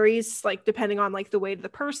that varies like depending on like the weight of the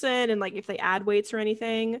person and like if they add weights or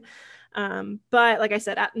anything. But like I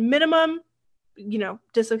said, at minimum,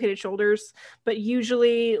 dislocated shoulders, but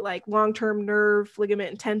usually like long-term nerve, ligament,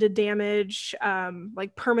 and tendon damage,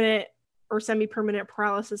 like permanent or semi-permanent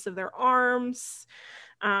paralysis of their arms.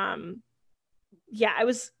 It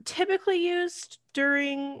was typically used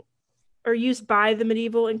during or used by the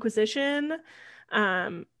medieval Inquisition.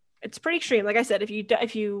 It's pretty extreme. Like I said,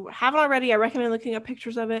 if you haven't already, I recommend looking up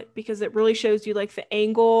pictures of it because it really shows you like the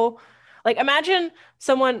angle. Like imagine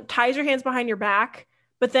someone ties your hands behind your back,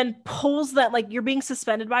 but then pulls that, like you're being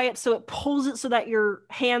suspended by it, so it pulls it so that your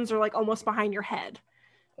hands are like almost behind your head.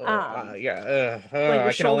 Yeah, like your I can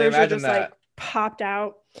only shoulders are imagine just that. like popped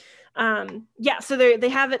out. Yeah, so they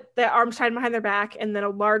have it, the arms tied behind their back, and then a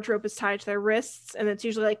large rope is tied to their wrists, and it's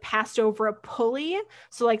usually like passed over a pulley,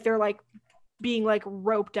 so like they're like being like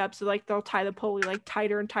roped up, so like they'll tie the pulley like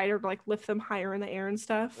tighter and tighter to like lift them higher in the air and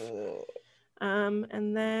stuff.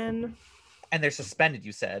 And then And they're suspended,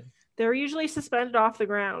 you said. They're usually suspended off the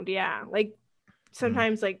ground, yeah, like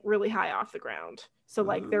sometimes like really high off the ground, so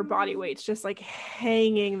like their body weight's just like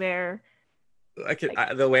hanging there.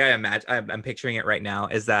 The way I imagine, I'm picturing it right now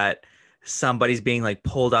is that somebody's being like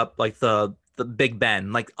pulled up like the Big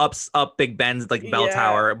Ben, like up Big Ben's like bell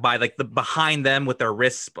tower by like the behind them with their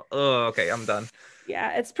wrists. Oh, okay, I'm done.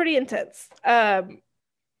 Yeah, it's pretty intense. Yeah,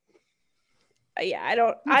 I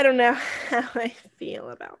don't know how I feel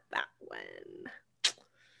about that one.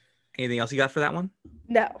 Anything else you got for that one?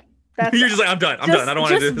 No, that's you're just like, I'm done. I don't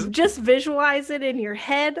want to do this. Just visualize it in your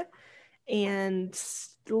head and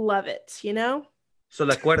love it, you know? So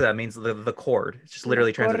la cuerda means the cord. It's just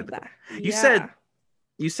literally translated. Yeah.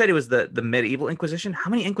 You said it was the medieval Inquisition. How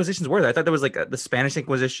many Inquisitions were there? I thought there was like the Spanish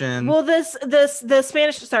Inquisition. Well, the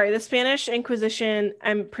Spanish Inquisition,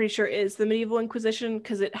 I'm pretty sure is the medieval Inquisition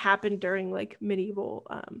because it happened during like medieval.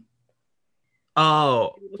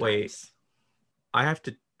 Wait, I have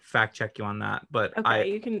to fact check you on that, but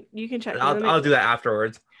okay, you can check. I'll do that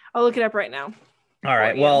afterwards. I'll look it up right now. All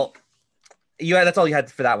right. Well, that's all you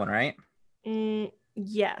had for that one, right?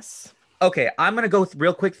 Yes. Okay, I'm going to go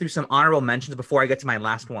real quick through some honorable mentions before I get to my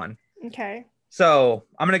last one. Okay. So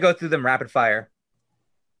I'm going to go through them rapid fire.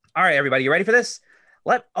 All right, everybody, you ready for this?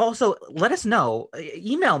 Let us know.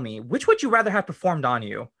 Email me. Which would you rather have performed on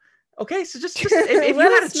you? Okay, so just if you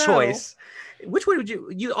had a choice, which would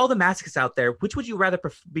you all the masochists out there, which would you rather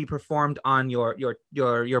be performed on your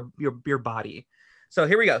body? So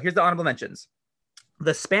here we go. Here's the honorable mentions.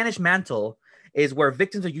 The Spanish mantle is where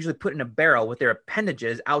victims are usually put in a barrel with their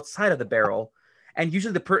appendages outside of the barrel. And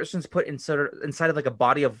usually the person's put inside of like a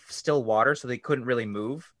body of still water so they couldn't really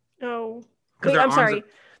move. Oh. Wait, I'm sorry.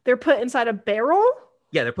 They're put inside a barrel?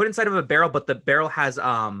 Yeah, they're put inside of a barrel, but the barrel has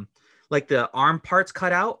like the arm parts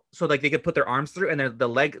cut out. So like they could put their arms through, and then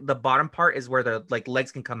the bottom part is where the like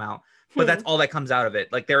legs can come out. But that's all that comes out of it.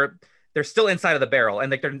 Like they're still inside of the barrel, and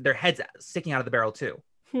like their heads sticking out of the barrel too.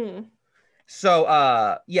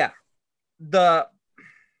 So yeah. The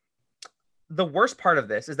worst part of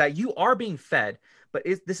this is that you are being fed, but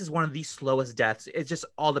this is one of the slowest deaths. It's just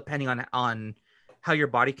all depending on how your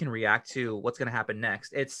body can react to what's going to happen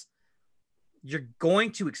next. You're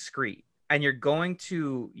going to excrete, and you're going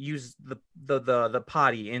to use the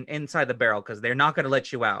potty inside the barrel because they're not going to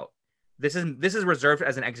let you out. This is reserved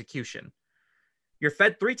as an execution. You're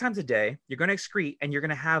fed 3 times a day. You're going to excrete, and you're going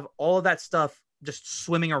to have all of that stuff just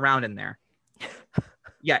swimming around in there.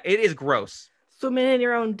 Yeah, it is gross. Swimming in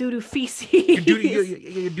your own doo-doo feces. Your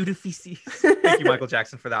doo-doo feces. Thank you, Michael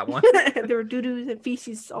Jackson, for that one. There were doo-doos and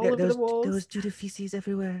feces all over the walls. There was doo-doo feces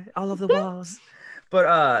everywhere, all over the walls.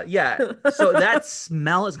 But yeah, so that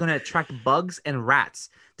smell is going to attract bugs and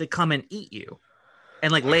rats to come and eat you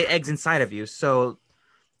and like lay eggs inside of you. So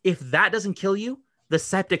if that doesn't kill you, the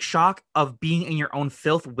septic shock of being in your own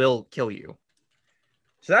filth will kill you.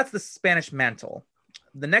 So that's the Spanish mantle.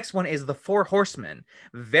 The next one is the Four Horsemen.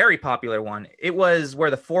 Very popular one. It was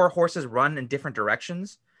where the 4 horses run in different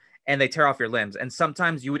directions and they tear off your limbs. And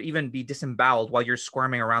sometimes you would even be disemboweled while you're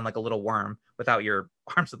squirming around like a little worm without your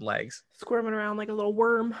arms and legs. Squirming around like a little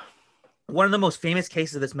worm. One of the most famous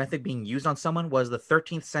cases of this method being used on someone was the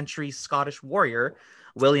 13th century Scottish warrior,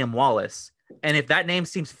 William Wallace. And if that name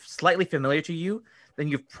seems slightly familiar to you, then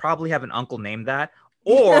you probably have an uncle named that,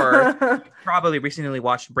 or probably recently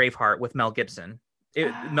watched Braveheart with Mel Gibson.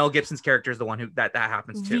 Mel Gibson's character is the one who that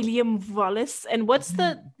happens to. William Wallace. And what's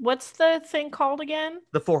the thing called again?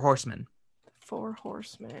 The Four Horsemen. 4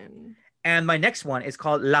 Horsemen. And my next one is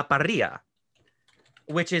called La Parrilla,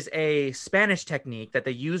 which is a Spanish technique that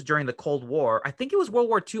they used during the Cold War. I think it was World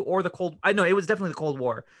War II or I know it was definitely the Cold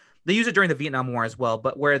War. They used it during the Vietnam War as well,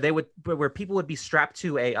 but where people would be strapped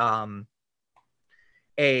to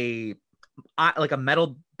a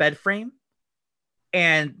metal bed frame,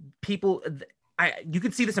 and people. You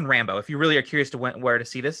can see this in Rambo if you really are curious to where to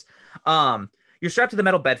see this. You're strapped to the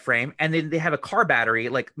metal bed frame, and then they have a car battery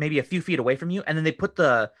like maybe a few feet away from you, and then they put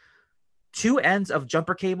the two ends of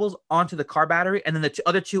jumper cables onto the car battery, and then the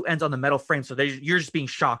other two ends on the metal frame. So you're just being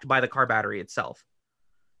shocked by the car battery itself,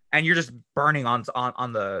 and you're just burning on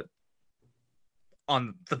the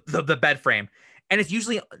bed frame. And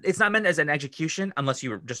it's not meant as an execution unless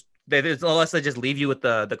they just leave you with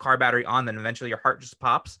the car battery on, then eventually your heart just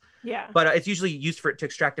pops. Yeah. But it's usually used to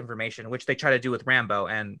extract information, which they try to do with Rambo,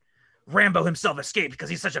 and Rambo himself escaped because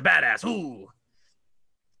he's such a badass. Ooh.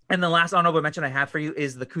 And the last honorable mention I have for you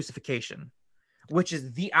is the crucifixion, which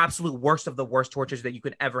is the absolute worst of the worst tortures that you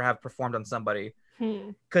could ever have performed on somebody.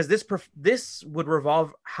 Because this would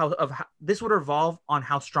revolve on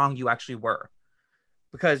how strong you actually were.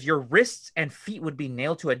 Because your wrists and feet would be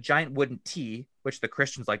nailed to a giant wooden T, which the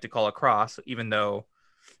Christians like to call a cross, even though,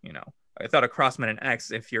 I thought a cross meant an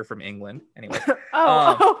X if you're from England. Anyway.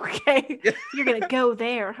 Okay. You're gonna go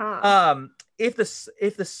there, huh? It was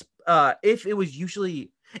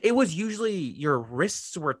usually your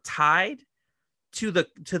wrists were tied to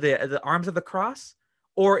the arms of the cross,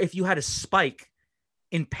 or if you had a spike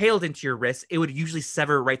impaled into your wrist, it would usually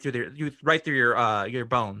sever right through your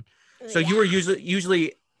bone. So you were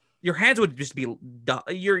usually your hands would just be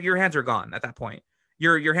your hands are gone at that point.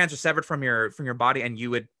 Your hands are severed from your body, and you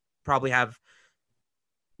would probably have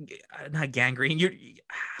not gangrene.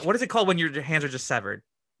 What is it called when your hands are just severed?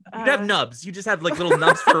 You'd have nubs. You just have like little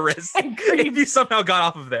nubs for wrists if you somehow got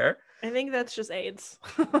off of there. I think that's just AIDS.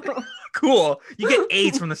 Cool. You get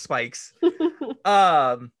AIDS from the spikes.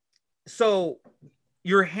 So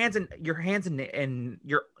your hands and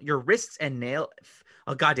your wrists and nail.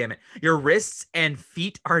 Oh, God damn it. Your wrists and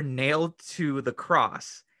feet are nailed to the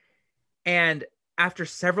cross. And after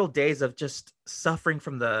several days of just suffering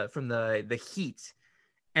from the heat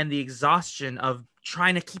and the exhaustion of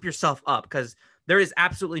trying to keep yourself up, because there is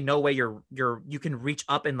absolutely no way you can reach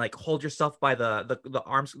up and like hold yourself by the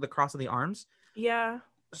arms, the cross of the arms. Yeah.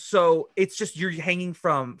 So it's just you're hanging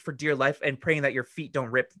for dear life and praying that your feet don't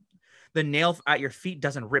rip. The nail at your feet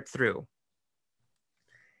doesn't rip through.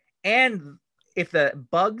 And if the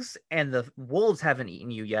bugs and the wolves haven't eaten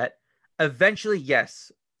you yet, eventually,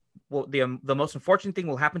 yes. Well, the most unfortunate thing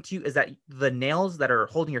will happen to you is that the nails that are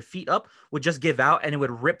holding your feet up would just give out, and it would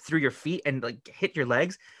rip through your feet and like hit your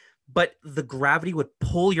legs. But the gravity would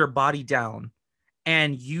pull your body down,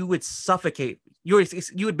 and you would suffocate. You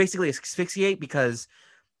would basically asphyxiate because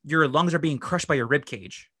your lungs are being crushed by your rib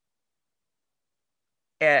cage.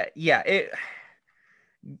 It's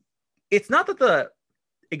not that the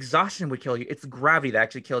exhaustion would kill you, it's gravity that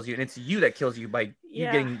actually kills you, and it's you that kills you by you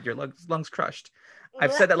getting your lungs crushed.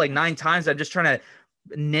 I've said that like 9 times. I'm just trying to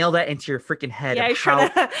nail that into your freaking head. Yeah, you're trying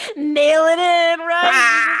to nail it in,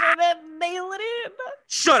 right? Nail it in.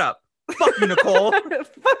 Shut up. Fuck you, Nicole.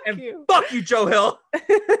 Fuck you, Joe Hill.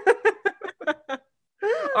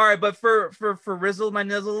 All right, but for Rizzle, my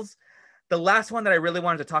nizzles, the last one that I really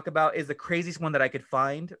wanted to talk about is the craziest one that I could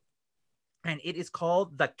find, and it is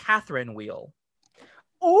called the Catherine wheel.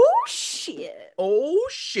 Oh shit.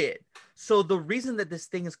 So the reason that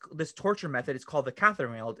this torture method is called the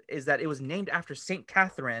Catherine wheel is that it was named after Saint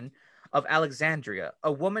Catherine of Alexandria,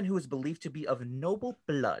 a woman who was believed to be of noble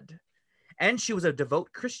blood. And she was a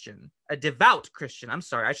devout Christian. I'm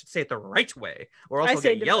sorry, I should say it the right way, or else I'll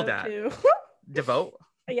get yelled at. Too. Devout?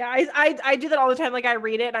 Yeah, I do that all the time. Like I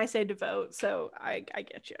read it and I say devote, so I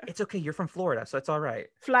get you. It's okay. You're from Florida, so it's all right.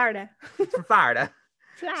 Florida. From Florida.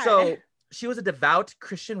 So she was a devout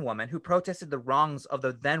Christian woman who protested the wrongs of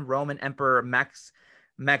the then Roman Emperor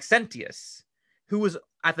Maxentius, who was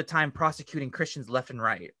at the time prosecuting Christians left and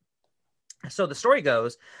right. So the story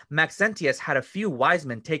goes, Maxentius had a few wise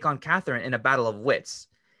men take on Catherine in a battle of wits.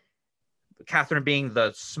 Catherine, being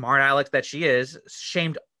the smart aleck that she is,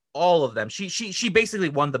 shamed all of them. She basically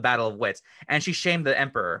won the battle of wits, and she shamed the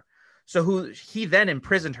emperor. So he then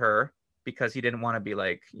imprisoned her because he didn't want to be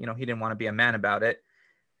he didn't want to be a man about it.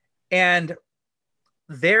 And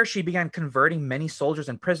there she began converting many soldiers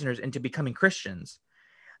and prisoners into becoming Christians.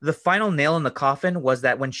 The final nail in the coffin was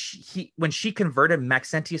that when she converted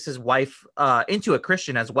Maxentius's wife into a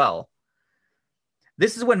Christian as well.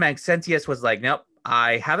 This is when Maxentius was like, nope,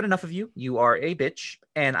 I have enough of you. You are a bitch,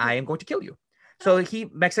 and I am going to kill you. So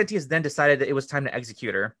Maxentius then decided that it was time to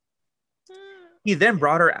execute her. He then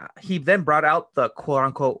brought out the quote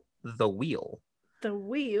unquote the wheel. The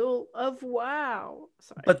wheel of wow.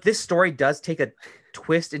 Sorry. But this story does take a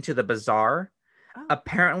twist into the bizarre. Oh.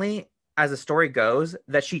 Apparently, as the story goes,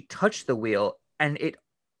 that she touched the wheel and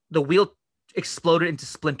the wheel exploded into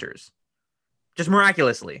splinters. Just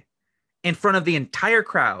miraculously. In front of the entire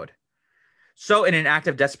crowd. So in an act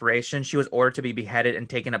of desperation, she was ordered to be beheaded and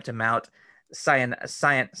taken up to Mount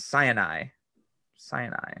Sinai.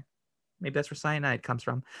 Maybe that's where cyanide comes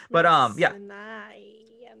from. But yeah.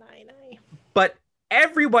 But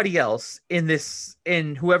everybody else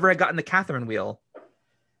in whoever had gotten the Catherine wheel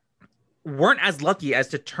weren't as lucky as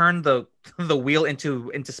to turn the wheel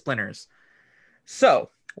into splinters. So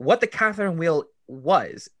what the Catherine wheel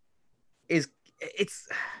is it's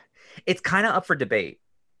kind of up for debate.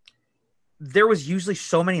 There was usually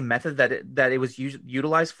so many methods that it was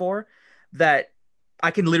utilized for that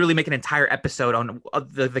I can literally make an entire episode on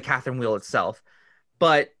the Catherine wheel itself.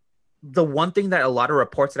 But the one thing that a lot of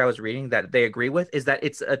reports that I was reading that they agree with is that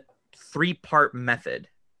it's a 3-part method.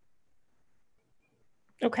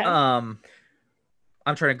 Okay. I'm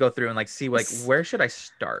trying to go through and like see like where should I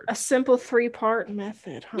start? A simple 3-part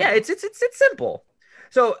method. Huh? Yeah, it's simple.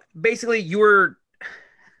 So basically, it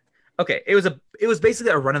was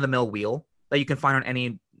basically a run-of-the-mill wheel that you can find on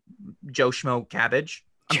any Joe Schmo cabbage.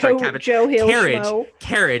 Joe Hill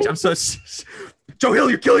carriage. I'm so Joe Hill,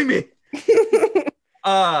 you're killing me.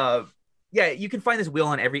 Yeah, you can find this wheel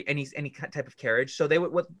on any type of carriage. So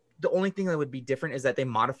the only thing that would be different is that they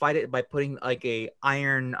modified it by putting like a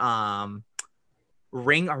iron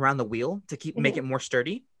ring around the wheel to make it more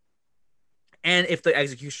sturdy. And if the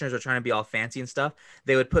executioners are trying to be all fancy and stuff,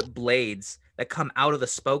 they would put blades that come out of the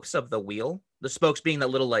spokes of the wheel. The spokes being the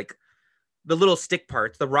little stick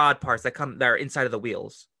parts, the rod parts that are inside of the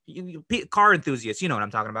wheels. Car enthusiasts, you know what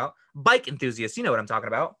I'm talking about. Bike enthusiasts, you know what I'm talking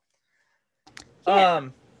about. Yeah.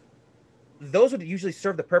 Those would usually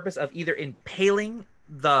serve the purpose of either impaling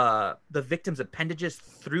the victim's appendages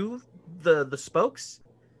through the spokes,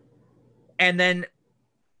 and then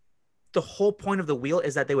the whole point of the wheel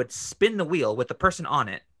is that they would spin the wheel with the person on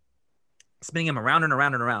it, spinning him around and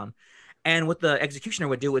around and around. And what the executioner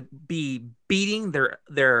would do would be beating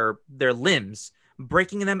their limbs,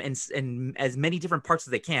 breaking them in as many different parts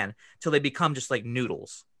as they can till they become just like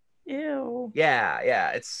noodles. Ew.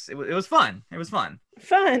 Yeah. It was fun. It was fun.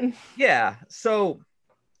 Fun. Yeah. So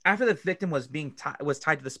after the victim was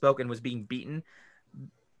tied to the spoke and was being beaten,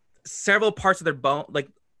 several parts of their bone, like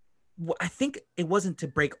I think it wasn't to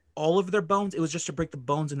break all of their bones. It was just to break the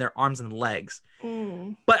bones in their arms and legs.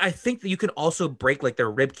 But I think that you can also break like their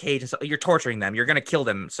rib cage and stuff. You're torturing them. You're going to kill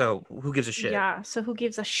them. So who gives a shit? Yeah. So who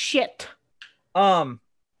gives a shit? And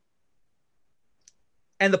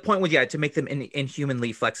the point was, to make them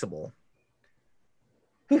inhumanly flexible.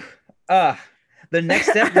 The next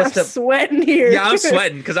step was I'm sweating here. Yeah, I'm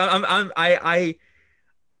sweating because I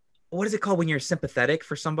what is it called when you're sympathetic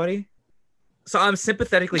for somebody? So I'm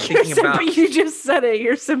sympathetically thinking about. You just said it.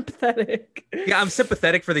 You're sympathetic. Yeah, I'm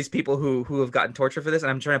sympathetic for these people who have gotten tortured for this,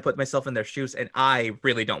 and I'm trying to put myself in their shoes, and I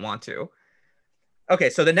really don't want to.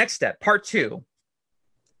 Okay, so the next step, part 2,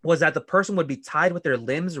 was that the person would be tied with their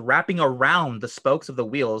limbs wrapping around the spokes of the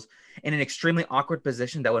wheels in an extremely awkward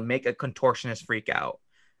position that would make a contortionist freak out.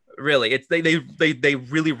 Really, it's they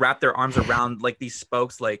really wrap their arms around like these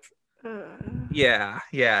spokes, like yeah.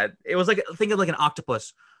 It was like, think of like an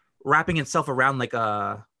octopus wrapping itself around like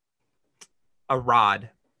a rod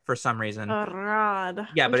for some reason. A rod.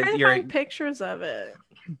 Yeah, I'm but trying to find pictures of it.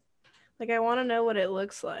 Like I want to know what it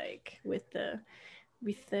looks like with the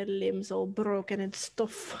limbs all broken and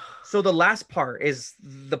stuff. So the last part is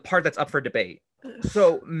the part that's up for debate.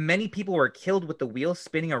 So many people were killed with the wheel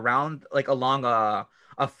spinning around like along a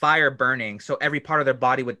fire burning. So every part of their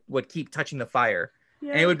body would keep touching the fire.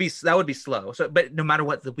 Yeah. And that would be slow. So, but no matter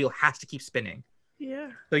what, the wheel has to keep spinning.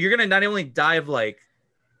 Yeah. So you're going to not only die of like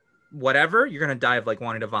whatever, you're going to die of like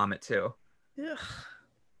wanting to vomit too. Yeah.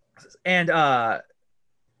 And I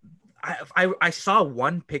saw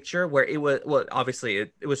one picture where it was, well, obviously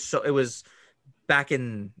it was back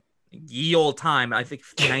in ye old time, I think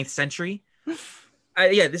 9th century.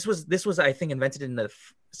 Yeah, this was I think invented in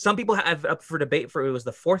some people have up for debate for it was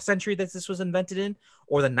the 4th century that this was invented in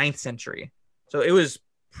or the 9th century. So it was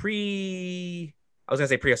I was gonna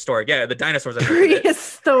say prehistoric. Yeah, the dinosaurs.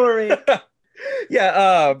 Prehistoric.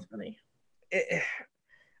 Yeah. Funny.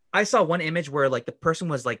 I saw one image where like the person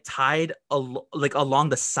was like tied like along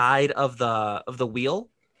the side of the wheel,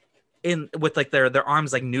 with like their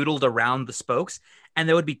arms like noodled around the spokes, and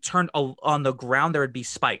they would be turned on the ground. There would be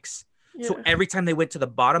spikes. Yeah. So every time they went to the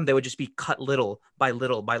bottom, they would just be cut little by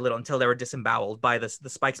little by little until they were disemboweled by the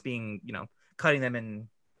spikes being cutting them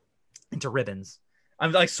into ribbons.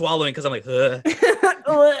 I'm like swallowing because I'm like, yeah,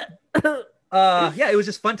 it was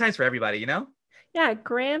just fun times for everybody, Yeah,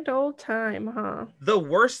 grand old time, huh? The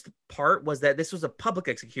worst part was that this was a public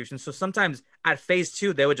execution, so sometimes at phase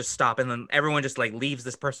 2 they would just stop, and then everyone just like leaves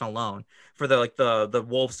this person alone for the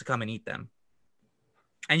wolves to come and eat them,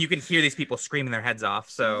 and you could hear these people screaming their heads off.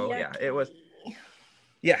 So yucky. Yeah, it was.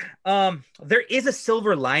 Yeah, there is a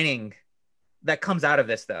silver lining that comes out of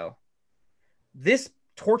this though. this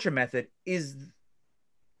torture method is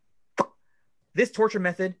this torture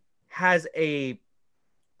method has a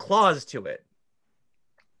clause to it.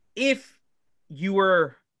 If you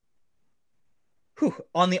were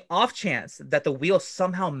on the off chance that the wheel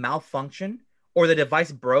somehow malfunctioned or the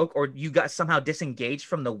device broke or you got somehow disengaged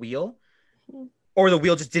from the wheel or the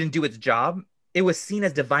wheel just didn't do its job, it was seen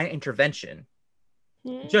as divine intervention.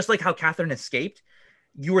 Just like how Catherine escaped,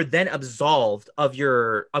 you were then absolved of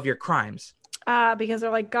your crimes. Because they're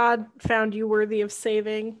like, God found you worthy of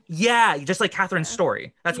saving. Yeah, just like Catherine's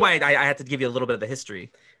story. That's why I had to give you a little bit of the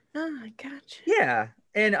history. Oh, I gotcha. Yeah,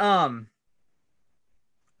 and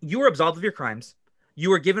you were absolved of your crimes. You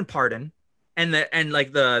were given pardon, and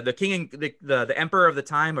the king and the emperor of the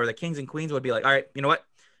time or the kings and queens would be like, all right, you know what?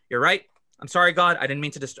 You're right. I'm sorry, God. I didn't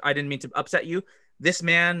mean to upset you. This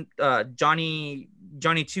man, Johnny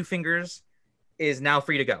Two Fingers, is now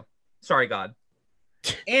free to go. Sorry, God.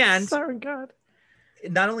 And sorry, God.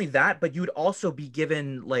 Not only that, but you would also be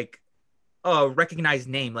given like a recognized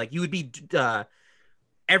name. Like you would be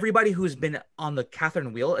everybody who's been on the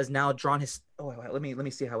Catherine wheel is now drawn his. Oh, let me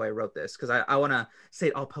see how I wrote this because I want to say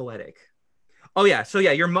it all poetic. Oh yeah, so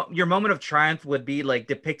yeah, your moment of triumph would be like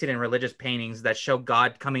depicted in religious paintings that show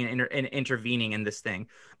God coming and intervening in this thing.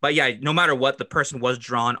 But yeah, no matter what, the person was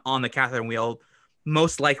drawn on the Catherine wheel,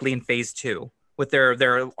 most likely in phase 2, with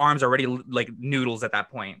their arms already like noodles at that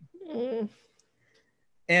point.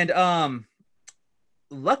 And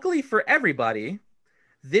luckily for everybody,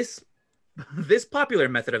 this popular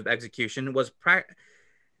method of execution was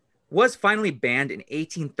finally banned in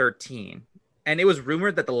 1813. And it was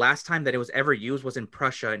rumored that the last time that it was ever used was in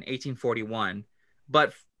Prussia in 1841.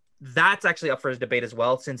 But that's actually up for debate as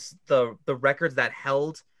well, since the records that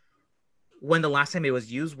held when the last time it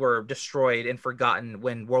was used were destroyed and forgotten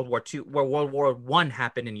when World War I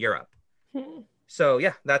happened in Europe. So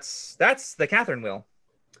yeah, that's the Catherine wheel.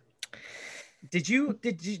 Did you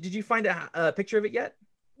find a picture of it yet?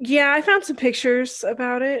 Yeah, I found some pictures of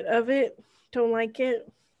it. Don't like it.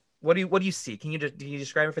 What do you see? Can you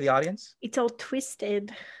describe it for the audience? It's all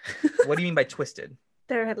twisted. What do you mean by twisted?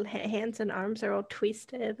 Their hands and arms are all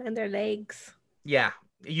twisted, and their legs. Yeah,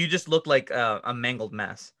 you just look like a mangled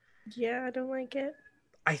mess. Yeah, I don't like it.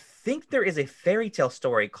 I think there is a fairy tale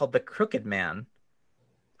story called The Crooked Man,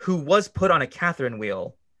 who was put on a Catherine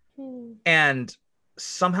wheel and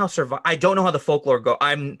somehow survived. I don't know how the folklore go.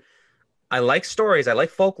 I like stories. I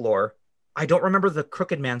like folklore. I don't remember the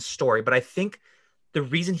Crooked Man's story, but I think the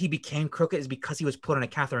reason he became crooked is because he was put on a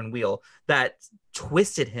Catherine wheel that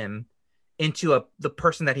twisted him into the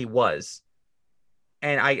person that he was.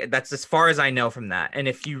 And that's as far as I know from that. And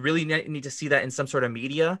if you really need to see that in some sort of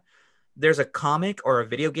media, there's a comic or a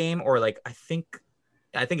video game, or like I think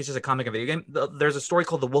it's just a comic and video game. There's a story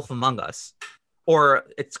called The Wolf Among Us, or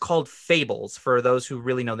it's called Fables for those who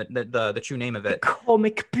really know the true name of it. A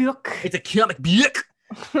comic book. It's a comic book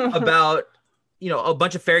about a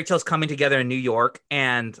bunch of fairy tales coming together in New York,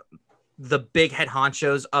 and the big head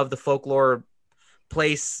honchos of the folklore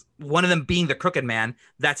place, one of them being the Crooked Man.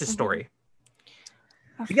 That's his story.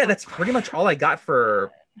 Yeah, that's pretty much all I got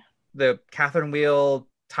for the Catherine wheel,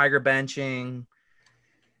 tiger benching,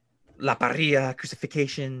 La Parrilla,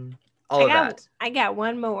 crucifixion, all of that. I got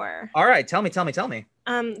one more. All right, tell me.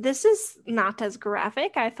 This is not as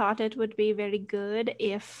graphic. I thought it would be very good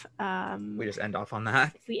if we just end off on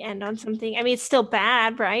that. If we end on something. I mean, it's still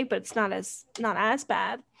bad, right? But it's not as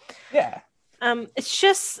bad. Yeah.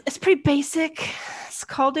 It's pretty basic. It's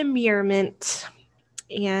called immurement,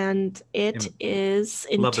 and it is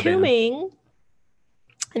entombing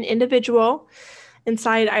an individual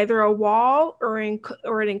inside either a wall or an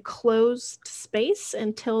enclosed space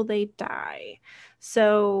until they die.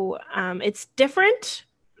 So it's different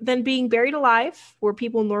than being buried alive, where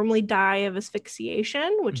people normally die of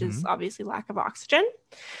asphyxiation, which is obviously lack of oxygen.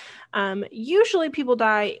 Usually people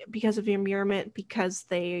die because of immurement because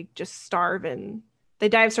they just starve and they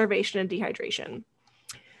die of starvation and dehydration.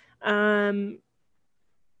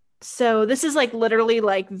 So this is like literally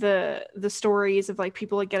like the stories of like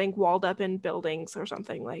people like getting walled up in buildings or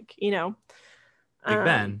something, like, Big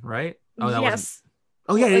Ben, right? Oh, that yes.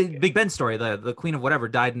 Oh yeah, like, Big Ben story. The queen of whatever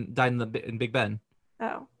died in Big Ben.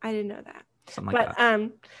 Oh, I didn't know that. Something like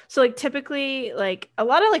that. So like typically like a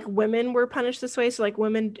lot of like women were punished this way. So like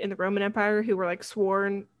women in the Roman Empire who were like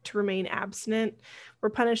sworn to remain abstinent were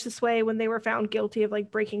punished this way when they were found guilty of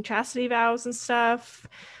like breaking chastity vows and stuff.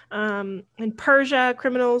 In Persia,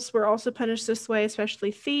 criminals were also punished this way,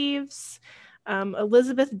 especially thieves.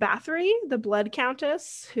 Elizabeth Bathory, the Blood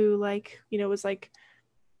Countess, who was like,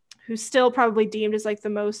 who's still probably deemed as like the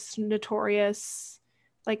most notorious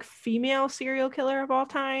like female serial killer of all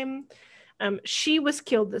time. She was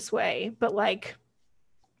killed this way, but like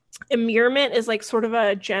immurement is like sort of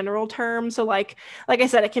a general term. So like I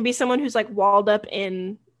said, it can be someone who's like walled up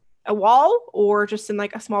in a wall or just in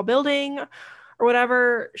like a small building or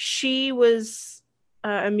whatever. She was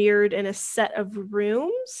immured in a set of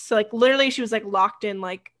rooms. So like literally she was like locked in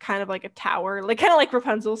like kind of like a tower, like kind of like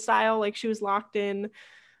Rapunzel style. Like she was locked in.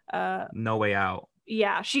 No way out.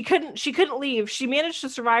 Yeah, she couldn't leave. She managed to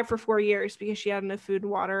survive for 4 years because she had enough food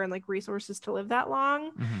and water and like resources to live that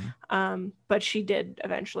long. Mm-hmm. But she did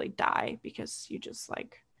eventually die because you just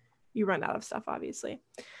like you run out of stuff, obviously.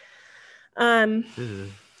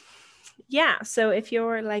 Yeah, so if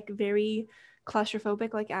you're like very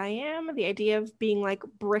claustrophobic like I am, the idea of being like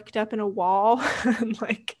bricked up in a wall and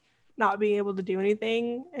like not being able to do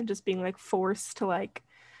anything and just being like forced to like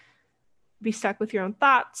be stuck with your own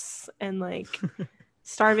thoughts and like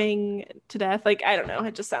starving to death, like I don't know,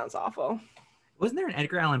 it just sounds awful. Wasn't there an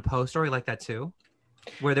Edgar Allan Poe story like that too,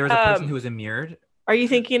 where there was a person who was immured? Are you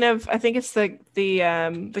thinking of, I think it's the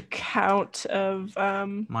Count of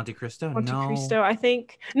Monte Cristo? Monte No. Cristo, I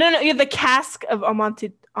think. No, yeah, the Cask of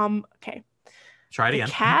Amonti okay. Try it again.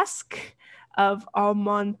 The Cask of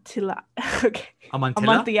Amontillado. Okay.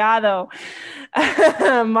 Amontilla?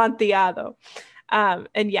 Amontillado.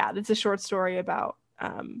 And yeah, it's a short story about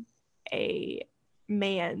a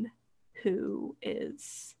man who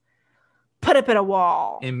is put up in a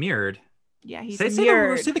wall. Immured. Yeah, he's say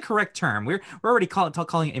the correct term. We're already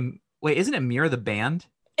calling him. Wait, isn't Immure the band?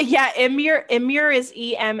 Yeah, Immure is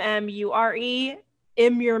EMMURE.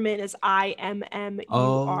 Immurement is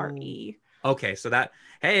IMMURE. Okay, so that,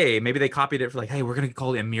 hey, maybe they copied it for like, hey, we're gonna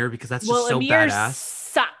call it Immure because that's just so Immure badass.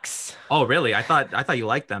 Sucks. Oh, really? I thought you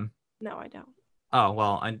liked them. No, I don't. Oh,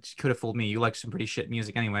 well, I could have fooled me. You like some pretty shit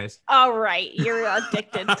music anyways. All right, you're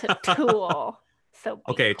addicted to Tool. So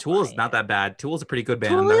okay, Tool is not that bad. Tool's a pretty good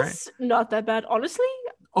band. Tool right? is not that bad, honestly.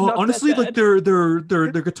 Honestly, like their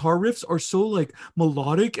guitar riffs are so like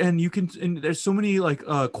melodic, and there's so many like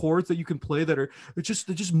chords that you can play that they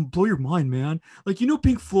just blow your mind, man. Like, you know,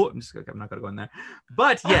 Pink Floyd. I'm not gonna go in there,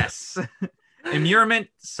 but yes, Immurement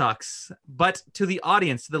sucks. But to the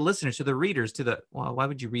audience, to the listeners, to the readers, why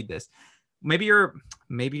would you read this? Maybe you're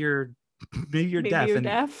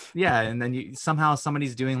deaf. Yeah, and then somehow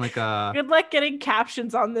somebody's doing like a. Good luck getting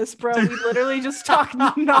captions on this, bro. We literally just talk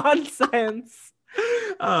nonsense.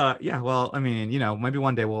 Yeah, well, I mean, you know, maybe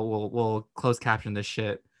one day we'll close caption this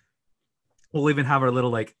shit. We'll even have our little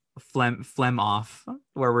like phlegm off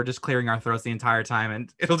where we're just clearing our throats the entire time,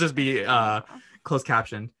 and it'll just be closed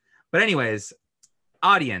captioned. But anyways,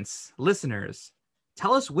 audience, listeners,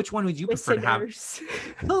 tell us which one would you prefer to have.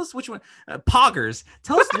 Tell us which one. Poggers.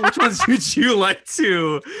 Tell us which ones would you like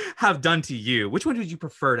to have done to you. Which one would you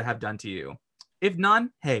prefer to have done to you? If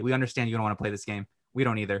none, hey, we understand you don't want to play this game. We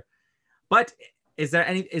don't either. But is there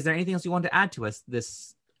anything else you want to add to us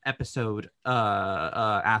this episode,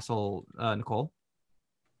 asshole Nicole?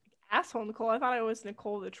 Asshole Nicole? I thought it was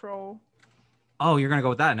Nicole the troll. Oh, you're gonna go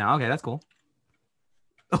with that now? Okay, that's cool.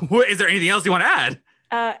 Is there anything else you want to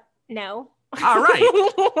add? No. All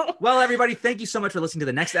right. Well, everybody, thank you so much for listening to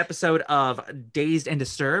the next episode of Dazed and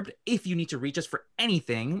Disturbed. If you need to reach us for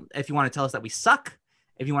anything, if you want to tell us that we suck,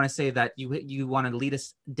 if you want to say that you want to lead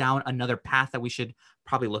us down another path that we should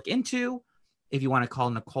probably look into, if you want to call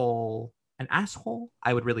Nicole an asshole,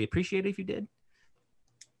 I would really appreciate it if you did.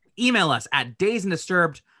 Email us at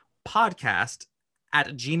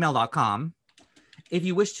dazedanddisturbedpodcast@gmail.com. If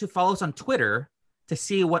you wish to follow us on Twitter to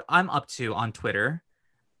see what I'm up to on Twitter,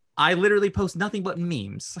 I literally post nothing but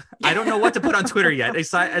memes. I don't know what to put on Twitter yet,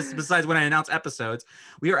 besides when I announce episodes.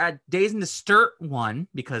 We are at Dazed and Disturbed 1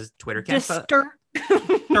 because Twitter can't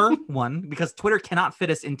because Twitter cannot fit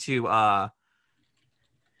us into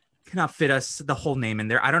cannot fit us the whole name in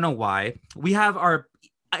there. I don't know why. We have our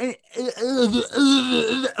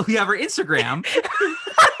Instagram.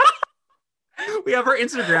 We have our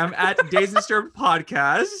Instagram at Dazed and Disturbed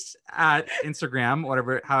Podcast at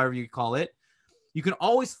Instagram, however you call it. You can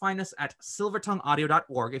always find us at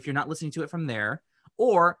silvertongueaudio.org if you're not listening to it from there,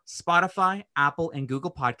 or Spotify, Apple, and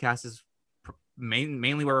Google Podcasts is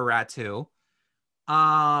mainly where we're at too.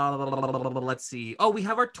 Let's see. Oh, we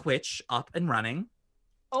have our Twitch up and running.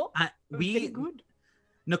 Oh, very good.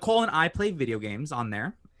 Nicole and I play video games on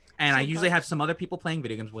there, and I usually have some other people playing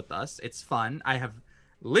video games with us. It's fun. I have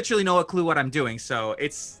literally no clue what I'm doing, so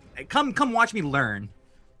it's come watch me learn.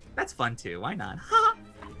 That's fun too. Why not?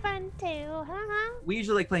 Fun too, We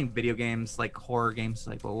usually like playing video games, like horror games.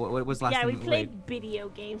 Like what was last? Yeah, time we played video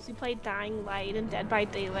games. We played Dying Light and Dead by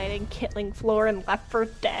Daylight and Killing Floor and Left 4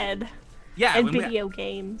 Dead. Yeah, and video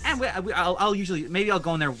games. And I'll usually I'll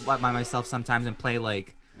go in there by myself sometimes and play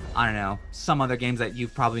like I don't know, some other games that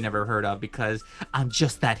you've probably never heard of because I'm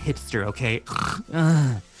just that hipster, okay?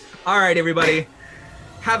 All right, everybody.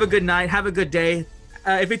 Have a good night. Have a good day.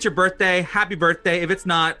 If it's your birthday, happy birthday. If it's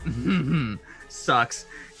not, sucks.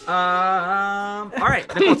 All right,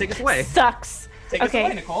 Nicole, take us away. Sucks. Take us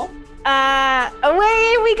away, Nicole.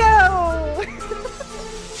 Away we go.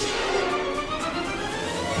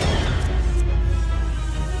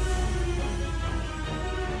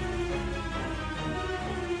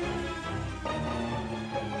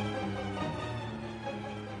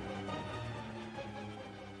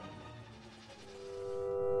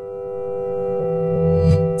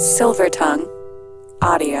 Silvertongue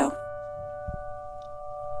Audio.